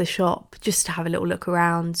pop into the shop just to have a little look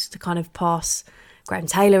around, to kind of pass Graham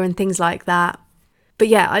Taylor and things like that. But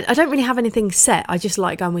yeah, I don't really have anything set. I just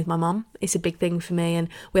like going with my mum. It's a big thing for me. And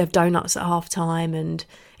we have donuts at half time. And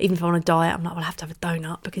even if I'm on a diet, I'm like, well, I have to have a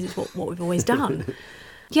donut because it's what we've always done.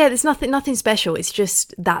 Yeah, there's nothing special. It's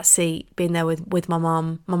just that seat, being there with my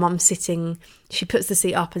mum. My mum's sitting, she puts the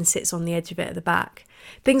seat up and sits on the edge of it at the back.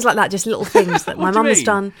 Things like that, just little things that my mum has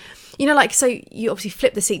done. So you obviously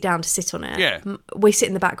flip the seat down to sit on it. Yeah. We sit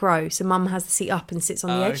in the back row, so mum has the seat up and sits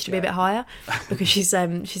on the edge to be a bit higher because she's a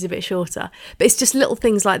bit shorter. But it's just little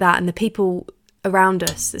things like that, and the people around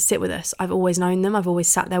us that sit with us, I've always known them. I've always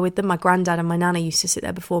sat there with them. My granddad and my nana used to sit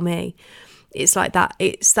there before me. It's like that.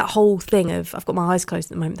 It's that whole thing of, I've got my eyes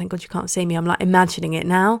closed at the moment, thank God you can't see me. I'm like imagining it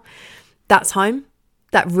now. That's home.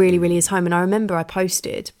 That really, really is home. And I remember I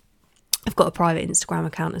posted, I've got a private Instagram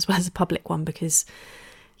account as well as a public one because,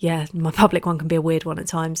 yeah, my public one can be a weird one at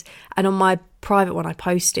times. And on my private one, I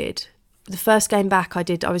posted the first game back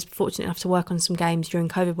I was fortunate enough to work on some games during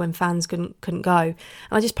COVID when fans couldn't go. And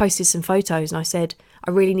I just posted some photos and I said,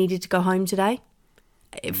 I really needed to go home today.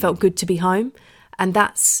 It felt good to be home. And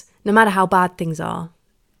that's, no matter how bad things are,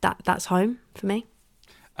 that's home for me.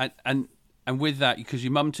 And with that, because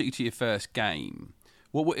your mum took you to your first game,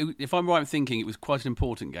 if I'm right in thinking, it was quite an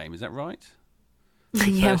important game. Is that right?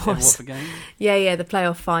 Yeah, it was. Watford game? Yeah, the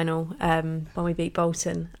playoff final when we beat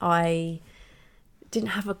Bolton. I didn't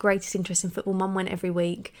have a greatest interest in football. Mum went every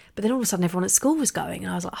week, but then all of a sudden everyone at school was going,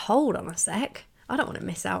 and I was like, hold on a sec, I don't want to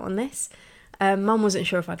miss out on this. Mum wasn't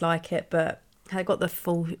sure if I'd like it, but I got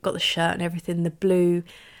the shirt and everything, the blue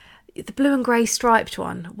and grey striped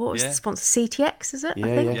one. What was the sponsor? CTX, is it? Yeah,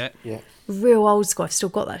 I think? Yeah. Real old school. I've still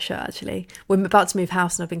got that shirt actually. We're about to move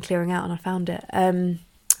house and I've been clearing out and I found it.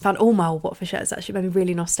 Found all my old Watford shirts. Actually made me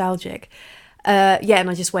really nostalgic. And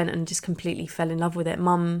I just went and just completely fell in love with it.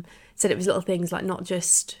 Mum said it was little things like not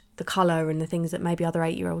just the colour and the things that maybe other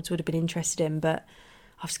 8-year-olds would have been interested in, but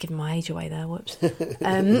I've just given my age away there, whoops.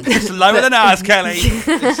 It's lower than ours, Kelly.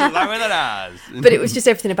 It's lower than ours. But it was just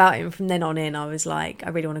everything about it. And from then on in, I was like, I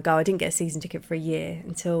really want to go. I didn't get a season ticket for a year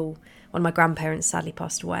until one of my grandparents sadly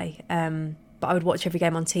passed away. But I would watch every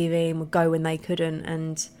game on TV and would go when they couldn't.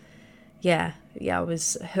 And yeah, I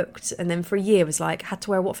was hooked. And then for a year, it was like, I had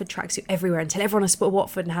to wear a Watford tracksuit everywhere until everyone had supported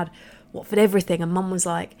Watford and had Watford everything. And Mum was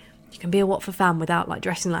like, you can be a Watford fan without like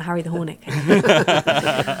dressing like Harry the Hornet.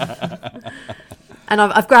 And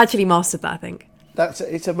I've gradually mastered that, I think.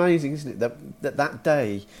 It's amazing, isn't it? That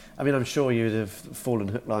day, I mean, I'm sure you would have fallen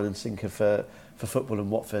hook, line and sinker for football and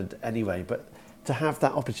Watford anyway, but to have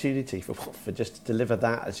that opportunity for Watford just to deliver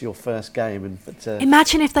that as your first game. And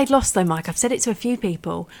imagine if they'd lost though, Mike. I've said it to a few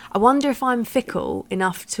people. I wonder if I'm fickle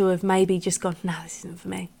enough to have maybe just gone, no, this isn't for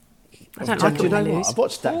me. I don't like it when they lose. I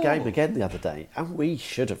watched that game again the other day and we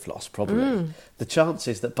should have lost probably. The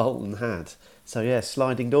chances that Bolton had. So yeah,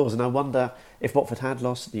 sliding doors. And I wonder if Watford had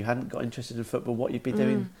lost and you hadn't got interested in football, what you'd be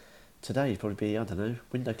doing today. You'd probably be, I don't know,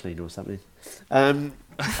 window cleaner or something. I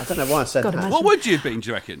don't know why I said that. Imagine. What would you have been, do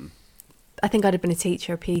you reckon? I think I'd have been a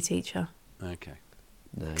teacher, a PE teacher. Okay.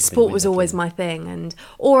 No, sport was always my thing,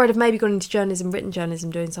 or I'd have maybe gone into journalism, written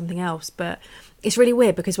journalism, doing something else. But it's really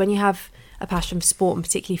weird because when you have a passion for sport and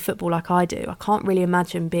particularly football like I do, I can't really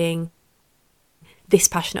imagine being this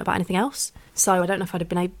passionate about anything else. So I don't know if I'd have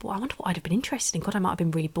been able. I wonder what I'd have been interested in. God, I might have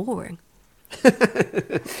been really boring.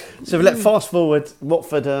 So let's fast forward.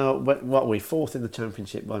 Watford, what are we, fourth in the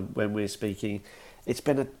Championship when we're speaking? It's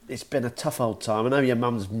been a tough old time. I know your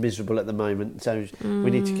mum's miserable at the moment, so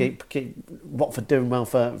we need to keep Watford doing well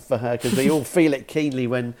for her because we all feel it keenly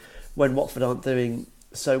when Watford aren't doing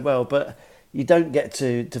so well. But you don't get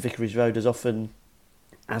to Vicarage Road as often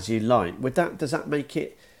as you like. Does that make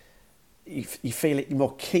it? You feel it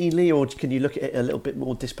more keenly, or can you look at it a little bit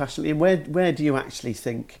more dispassionately? And where do you actually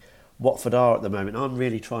think Watford are at the moment? I'm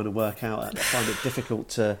really trying to work out. I find it difficult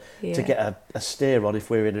to get a steer on if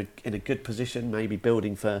we're in a good position, maybe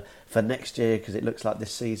building for next year, because it looks like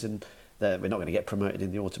this season that we're not going to get promoted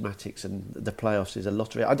in the automatics and the playoffs is a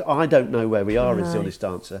lottery. I don't know where we are is the honest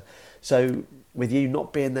answer. So with you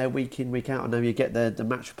not being there week in, week out, I know you get the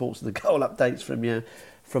match reports and the goal updates from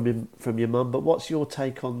your mum, but what's your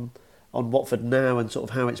take on Watford now and sort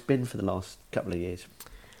of how it's been for the last couple of years?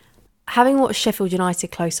 Having watched Sheffield United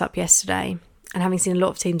close up yesterday and having seen a lot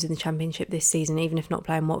of teams in the Championship this season, even if not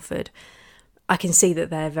playing Watford, I can see that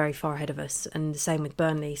they're very far ahead of us, and the same with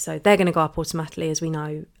Burnley. So they're going to go up automatically, as we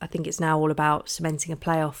know. I think it's now all about cementing a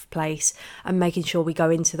playoff place and making sure we go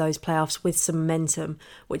into those playoffs with some momentum,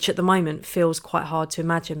 which at the moment feels quite hard to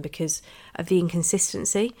imagine because of the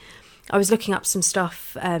inconsistency. I was looking up some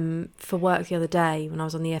stuff for work the other day when I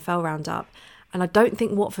was on the EFL roundup, and I don't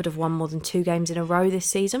think Watford have won more than 2 games in a row this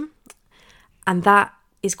season. And that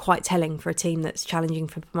is quite telling for a team that's challenging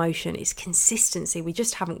for promotion. It's consistency. We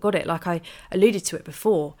just haven't got it. Like I alluded to it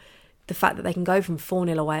before, the fact that they can go from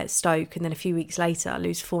 4-0 away at Stoke and then a few weeks later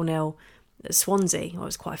lose 4-0 at Swansea. Well, it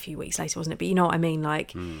was quite a few weeks later, wasn't it? But you know what I mean?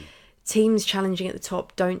 Like, teams challenging at the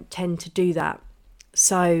top don't tend to do that.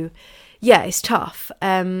 So, yeah, it's tough.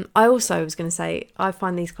 I also was going to say, I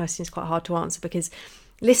find these questions quite hard to answer because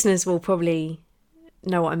listeners will probably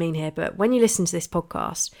know what I mean here, but when you listen to this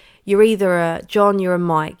podcast, you're either a John, you're a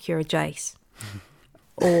Mike, you're a Jace,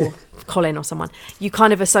 or Colin or someone. You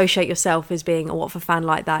kind of associate yourself as being a Watford fan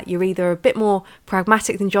like that. You're either a bit more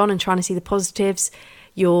pragmatic than John and trying to see the positives.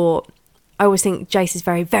 I always think Jace is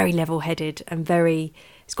very, very level-headed and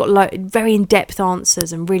he's got very in-depth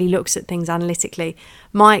answers and really looks at things analytically.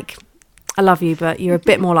 Mike, I love you, but you're a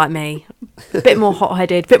bit more like me, a bit more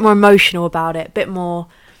hot-headed, a bit more emotional about it, a bit more,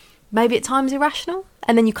 maybe at times irrational.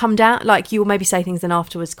 And then you come down, like, you will maybe say things, then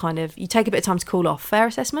afterwards kind of, you take a bit of time to cool off. Fair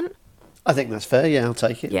assessment? I think that's fair, yeah, I'll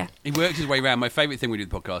take it. Yeah. He works his way around. My favourite thing we do with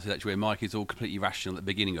the podcast is actually where Mike is all completely rational at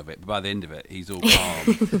the beginning of it, but by the end of it, he's all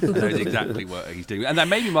calm. Knows exactly what he's doing. And that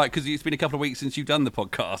maybe, Mike, because it's been a couple of weeks since you've done the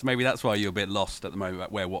podcast, maybe that's why you're a bit lost at the moment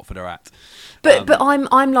about where Watford are at. But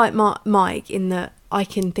I'm like Mike in that I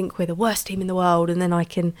can think we're the worst team in the world, and then I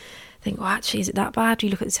can think, well, actually, is it that bad? You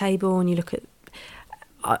look at the table and you look at...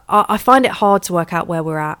 I find it hard to work out where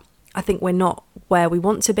we're at. I think we're not where we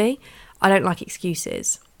want to be. I don't like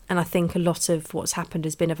excuses. And I think a lot of what's happened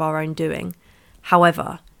has been of our own doing.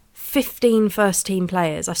 However, 15 first-team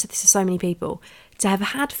players, I've said this to so many people, to have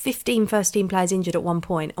had 15 first-team players injured at one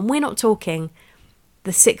point, and we're not talking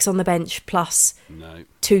the 6 on the bench plus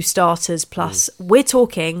 2 starters plus, we're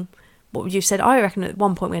talking, what would you have said? I reckon at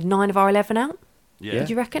one point we had 9 of our 11 out. Yeah.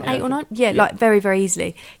 Did you reckon 8 or 9? Yeah, like very, very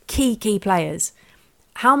easily. Key players.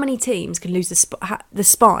 How many teams can lose the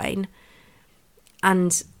spine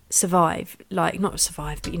and survive? Like, not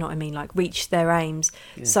survive, but you know what I mean, like reach their aims.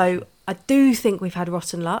 Yeah. So I do think we've had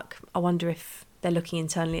rotten luck. I wonder if they're looking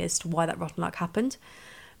internally as to why that rotten luck happened.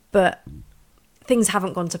 But things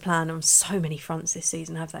haven't gone to plan on so many fronts this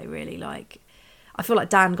season, have they really? Like, I feel like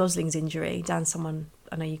Dan Gosling's injury, Dan's someone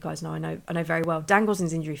I know you guys know, I know very well. Dan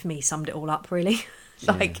Gosling's injury for me summed it all up, really.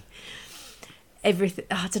 Like... Yeah. Everything,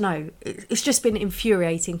 I don't know, it's just been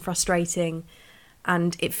infuriating, frustrating,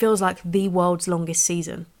 and it feels like the world's longest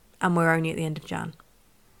season, and we're only at the end of Jan.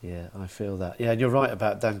 Yeah, I feel that. Yeah, and you're right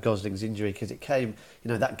about Dan Gosling's injury, because it came,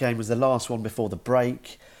 that game was the last one before the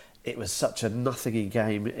break. It was such a nothingy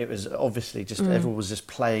game. It was obviously just everyone was just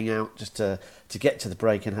playing out just to get to the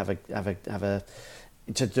break and have a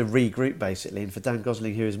to regroup basically. And for Dan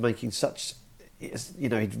Gosling, who was making such...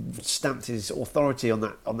 he'd stamped his authority on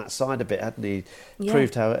that side a bit, hadn't he? Yeah.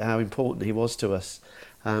 Proved how important he was to us,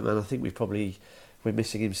 and I think we're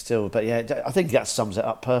missing him still. But yeah, I think that sums it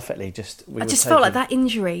up perfectly. I just felt like that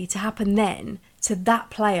injury to happen then to that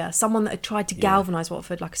player, someone that had tried to galvanise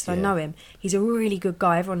Watford. Like I said, I know him. He's a really good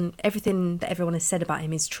guy. Everything that everyone has said about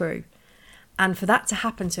him is true, and for that to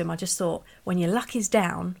happen to him, I just thought, when your luck is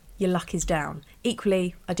down, your luck is down.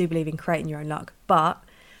 Equally, I do believe in creating your own luck, but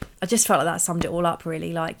I just felt like that summed it all up,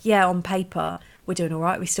 really. Like, yeah, on paper, we're doing all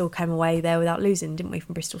right. We still came away there without losing, didn't we,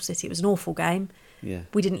 from Bristol City? It was an awful game. Yeah.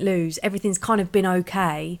 We didn't lose. Everything's kind of been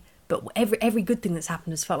okay, but every good thing that's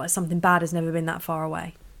happened has felt like something bad has never been that far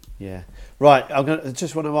away. Yeah. Right,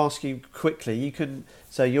 just want to ask you quickly.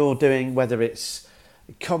 So you're doing, whether it's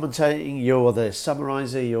commentating, you're the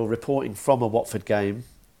summariser, you're reporting from a Watford game.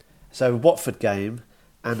 So a Watford game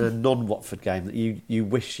and a non-Watford game that you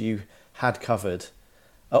wish you had covered.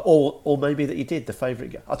 Or maybe that you did, the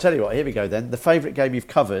favourite game. I'll tell you what, here we go then. The favourite game you've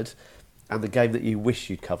covered and the game that you wish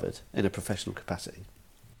you'd covered in a professional capacity.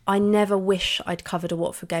 I never wish I'd covered a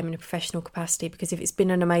Watford game in a professional capacity, because if it's been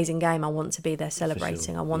an amazing game, I want to be there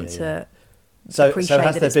celebrating. Sure. I want to appreciate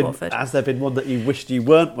that it's Watford. Has there been one that you wished you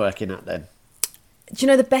weren't working at then? Do you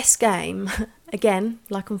know the best game? Again,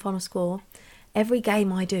 like on Final Score, every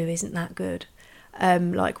game I do isn't that good.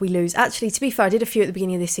 Like we lose. Actually, to be fair, I did a few at the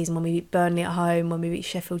beginning of this season when we beat Burnley at home, when we beat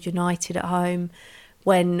Sheffield United at home,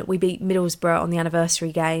 when we beat Middlesbrough on the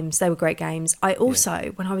anniversary games. They were great games. I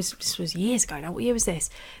also, when I was, this was years ago now, what year was this?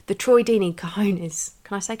 The Troy Deeney Cojones,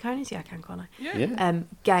 can I say Cojones? Yeah, I can, can't I? Yeah.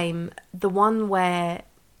 Game, the one where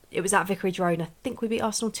it was at Vicarage Road, and I think we beat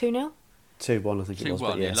Arsenal 2-0. 2-1, I think it was. 2-1,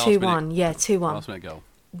 But yeah. yeah. 2-1, yeah, 2-1. Last minute goal.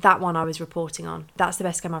 That one I was reporting on. That's the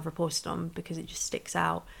best game I've reported on because it just sticks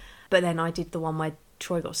out. But then I did the one where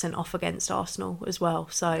Troy got sent off against Arsenal as well.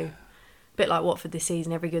 So, a bit like Watford this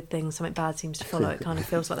season, every good thing, something bad seems to follow. It kind of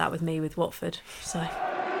feels like that with me with Watford. So,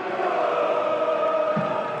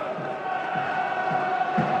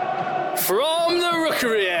 From the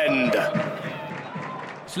Rookery End.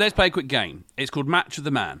 So let's play a quick game. It's called Match of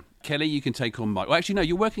the Man. Kelly, you can take on Mike. Well, actually, no,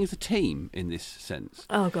 you're working as a team in this sense.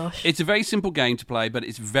 oh gosh. It's a very simple game to play, but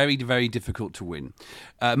it's very, very difficult to win.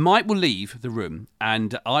 Mike will leave the room,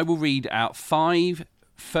 and I will read out 5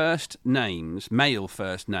 first names, male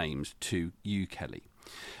first names, to you, Kelly.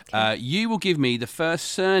 You will give me the first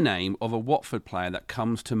surname of a Watford player that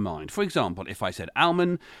comes to mind. For example, if I said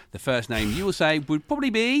Alman, the first name you will say would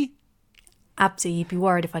probably be... Abdi, you'd be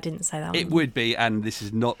worried if I didn't say that It one. would be, and this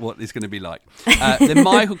is not what it's going to be like. Then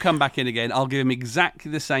Mike will come back in again. I'll give him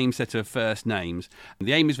exactly the same set of first names. And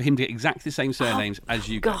the aim is for him to get exactly the same surnames as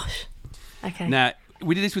you get. Gosh. Okay. Now,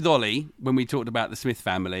 we did this with Ollie when we talked about the Smith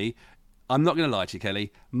family. I'm not going to lie to you,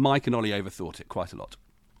 Kelly. Mike and Ollie overthought it quite a lot.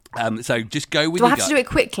 So just go with Do I your have gut. to do it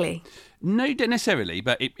quickly? No, you don't necessarily,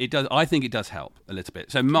 but it does. I think it does help a little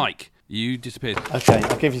bit. So, Mike, you disappeared. Okay,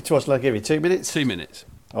 I'll give you, what shall I give you, 2 minutes? 2 minutes.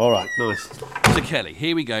 All right, nice. So, Kelly,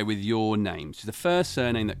 here we go with your names. The first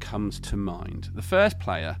surname that comes to mind. The first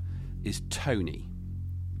player is Tony.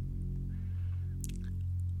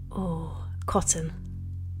 Oh, Cotton.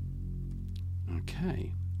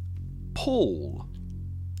 Okay. Paul.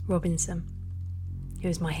 Robinson. He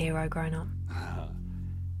was my hero growing up.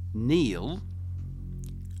 Neil.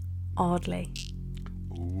 Ardley.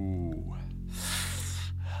 Ooh.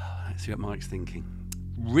 Let's see what Mike's thinking.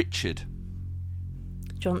 Richard.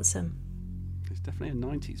 Johnson. There's definitely a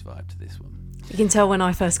 90s vibe to this one. You can tell when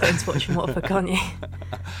I first got into watching Watford, can't you?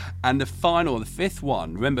 And the final, the fifth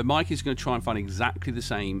one, remember, Mike is going to try and find exactly the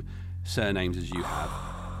same surnames as you have.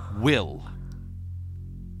 Will.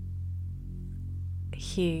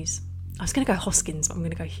 Hughes. I was going to go Hoskins, but I'm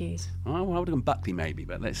going to go Hughes. Oh, well, I would have gone Buckley maybe,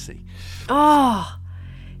 but let's see. Oh!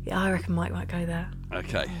 Yeah, I reckon Mike might go there.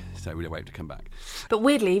 Okay, so we'll wait to come back. But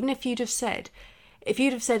weirdly, even if you'd have said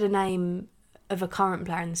a name of a current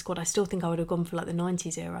player in the squad, I still think I would have gone for like the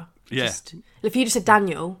 90s era. Yeah. If you'd have said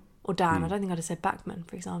Daniel or Dan, I don't think I'd have said Backman,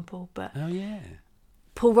 for example. But Oh, yeah.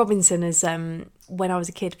 Paul Robinson is, when I was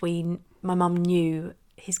a kid, my mum knew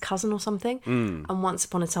his cousin or something. And once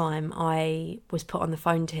upon a time, I was put on the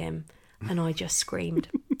phone to him and I just screamed.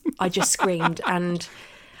 And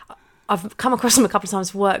I've come across him a couple of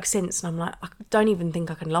times for work since, and I'm like, I don't even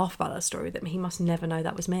think I can laugh about that story with him. He must never know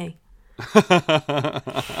that was me. Because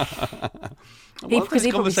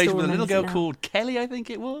he probably conversation still with a little remembers girl it now. called Kelly, I think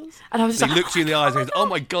it was. And I was He like, looks you in the eyes and goes, "Oh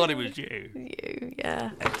my God, it was you."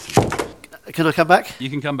 yeah. Can I come back? You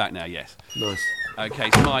can come back now, yes. Nice. Okay,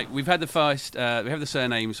 so Mike, we've had the first, we have the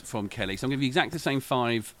surnames from Kelly, so I'm going to give you exactly the same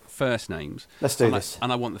 5 first names. Let's do and this.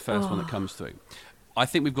 And I want the first one that comes through. I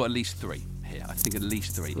think we've got at least 3 here. I think at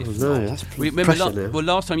least 3. Oh, no, that's Remember, pressure now. well,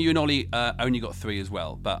 last time you and Ollie only got 3 as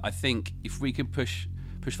well, but I think if we could push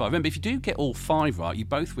 5. Remember, if you do get all 5 right, you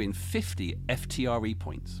both win 50 FTRE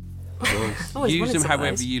points. Always Use wanted them some of however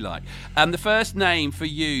those. you like. The first name for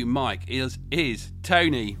you, Mike, is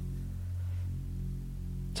Tony.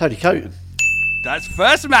 Tony Coton. That's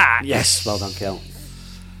first match. Yes, well done, Kel.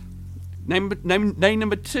 Name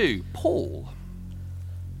number 2, Paul.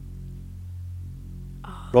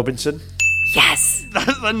 Robinson. Yes.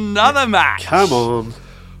 That's another match. Come on.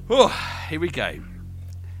 Oh, here we go.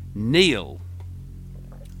 Neil.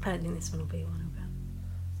 I don't think this one will be one.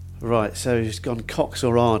 Right, so he's gone Cox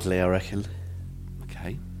or Ardley, I reckon.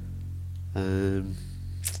 Okay.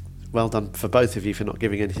 Well done for both of you for not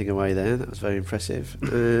giving anything away there. That was very impressive.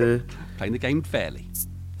 Playing the game fairly.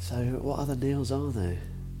 So, what other Neils are there?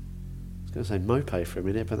 I was going to say Mope for a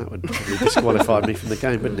minute, but that would probably disqualify me from the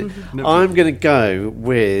game, wouldn't it? No. I'm going to go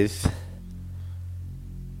with...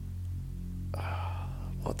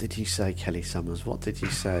 What did you say, Kelly Summers? What did you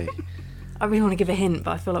say? I really want to give a hint,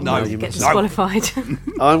 but I feel like No, I might you get mustn't. disqualified.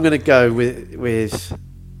 I'm going to go with...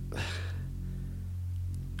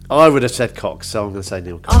 I would have said Cox, so I'm going to say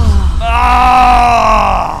Neil Cox.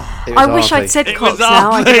 Ah! It was I wish Ardley. I'd said It Cox was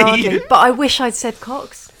now. I did Ardley. Ardley, but I wish I'd said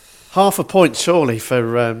Cox. Half a point, surely,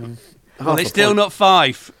 for... Well, half it's a still point. not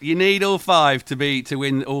 5. You need all 5 to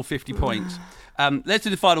win all 50 points. Let's do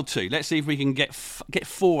the final 2. Let's see if we can get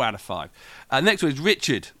 4 out of 5. Next one is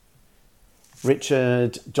Richard.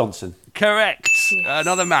 Richard Johnson. Correct. Yes.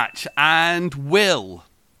 Another match. And Will.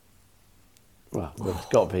 Well, it's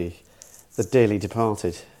got to be the dearly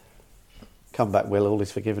departed. Come back, Will. All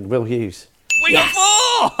is forgiven. Will Hughes. We got 4!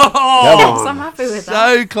 Come Yes, on. I'm happy with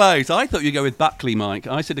that. So close. I thought you'd go with Buckley, Mike.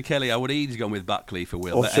 I said to Kelly I would have easily gone with Buckley for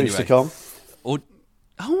Will. Or But anyway. Troost-Acombe. Or,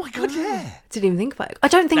 oh my God, yeah. Didn't even think about it. I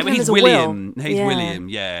don't think No, of him he's as a William. Will. He's Yeah. William.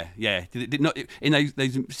 Yeah. Did not in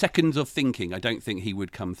those seconds of thinking. I don't think he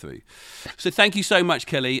would come through. So thank you so much,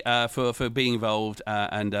 Kelly, for being involved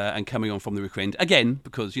and coming on from the Rookery End again,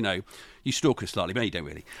 because you stalk us slightly, but you don't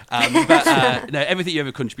really. But no, everything you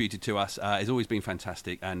ever contributed to us has always been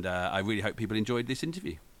fantastic, and I really hope people enjoyed this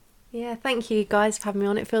interview. Yeah, thank you guys for having me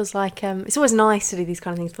on. It feels like it's always nice to do these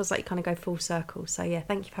kind of things. It feels like you kind of go full circle. So yeah,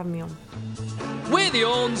 thank you for having me on. We're the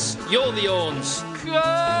Orns, you're the Orns.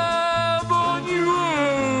 Come on, you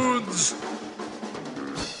Orns!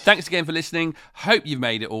 Thanks again for listening. Hope you've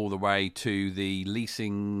made it all the way to the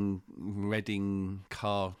leasing Reading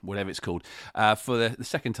car, whatever it's called, for the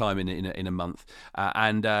second time in a month.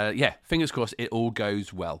 Yeah, fingers crossed it all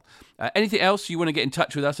goes well. Anything else you want to get in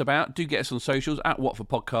touch with us about, do get us on socials at Watford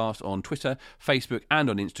Podcast on Twitter, Facebook and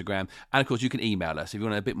on Instagram. And of course you can email us if you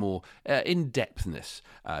want a bit more in-depthness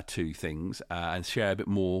to things and share a bit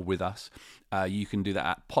more with us. You can do that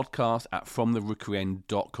at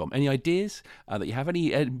podcast@fromtherookeryend.com. Any ideas that you have?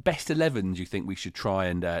 Any best 11s you think we should try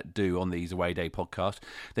and do on these away day podcasts?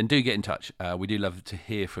 Then do get in touch. We do love to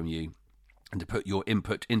hear from you and to put your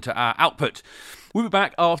input into our output. We'll be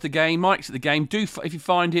back after the game. Mike's at the game. If you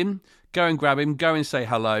find him, go and grab him. Go and say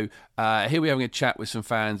hello. Here we're having a chat with some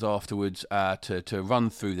fans afterwards to run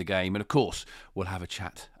through the game. And of course, we'll have a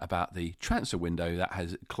chat about the transfer window that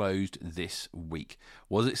has closed this week.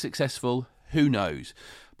 Was it successful? Who knows?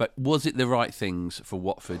 But was it the right things for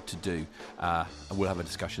Watford to do? And we'll have a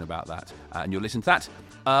discussion about that. And you'll listen to that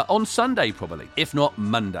on Sunday, probably. If not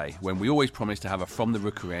Monday, when we always promise to have a From the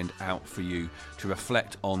Rookery End out for you to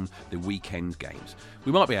reflect on the weekend games.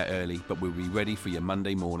 We might be out early, but we'll be ready for your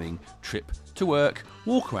Monday morning trip to work,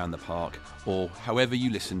 walk around the park, or however you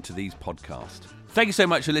listen to these podcasts. Thank you so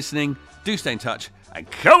much for listening. Do stay in touch.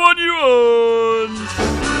 And come on, you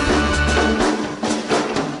Orns!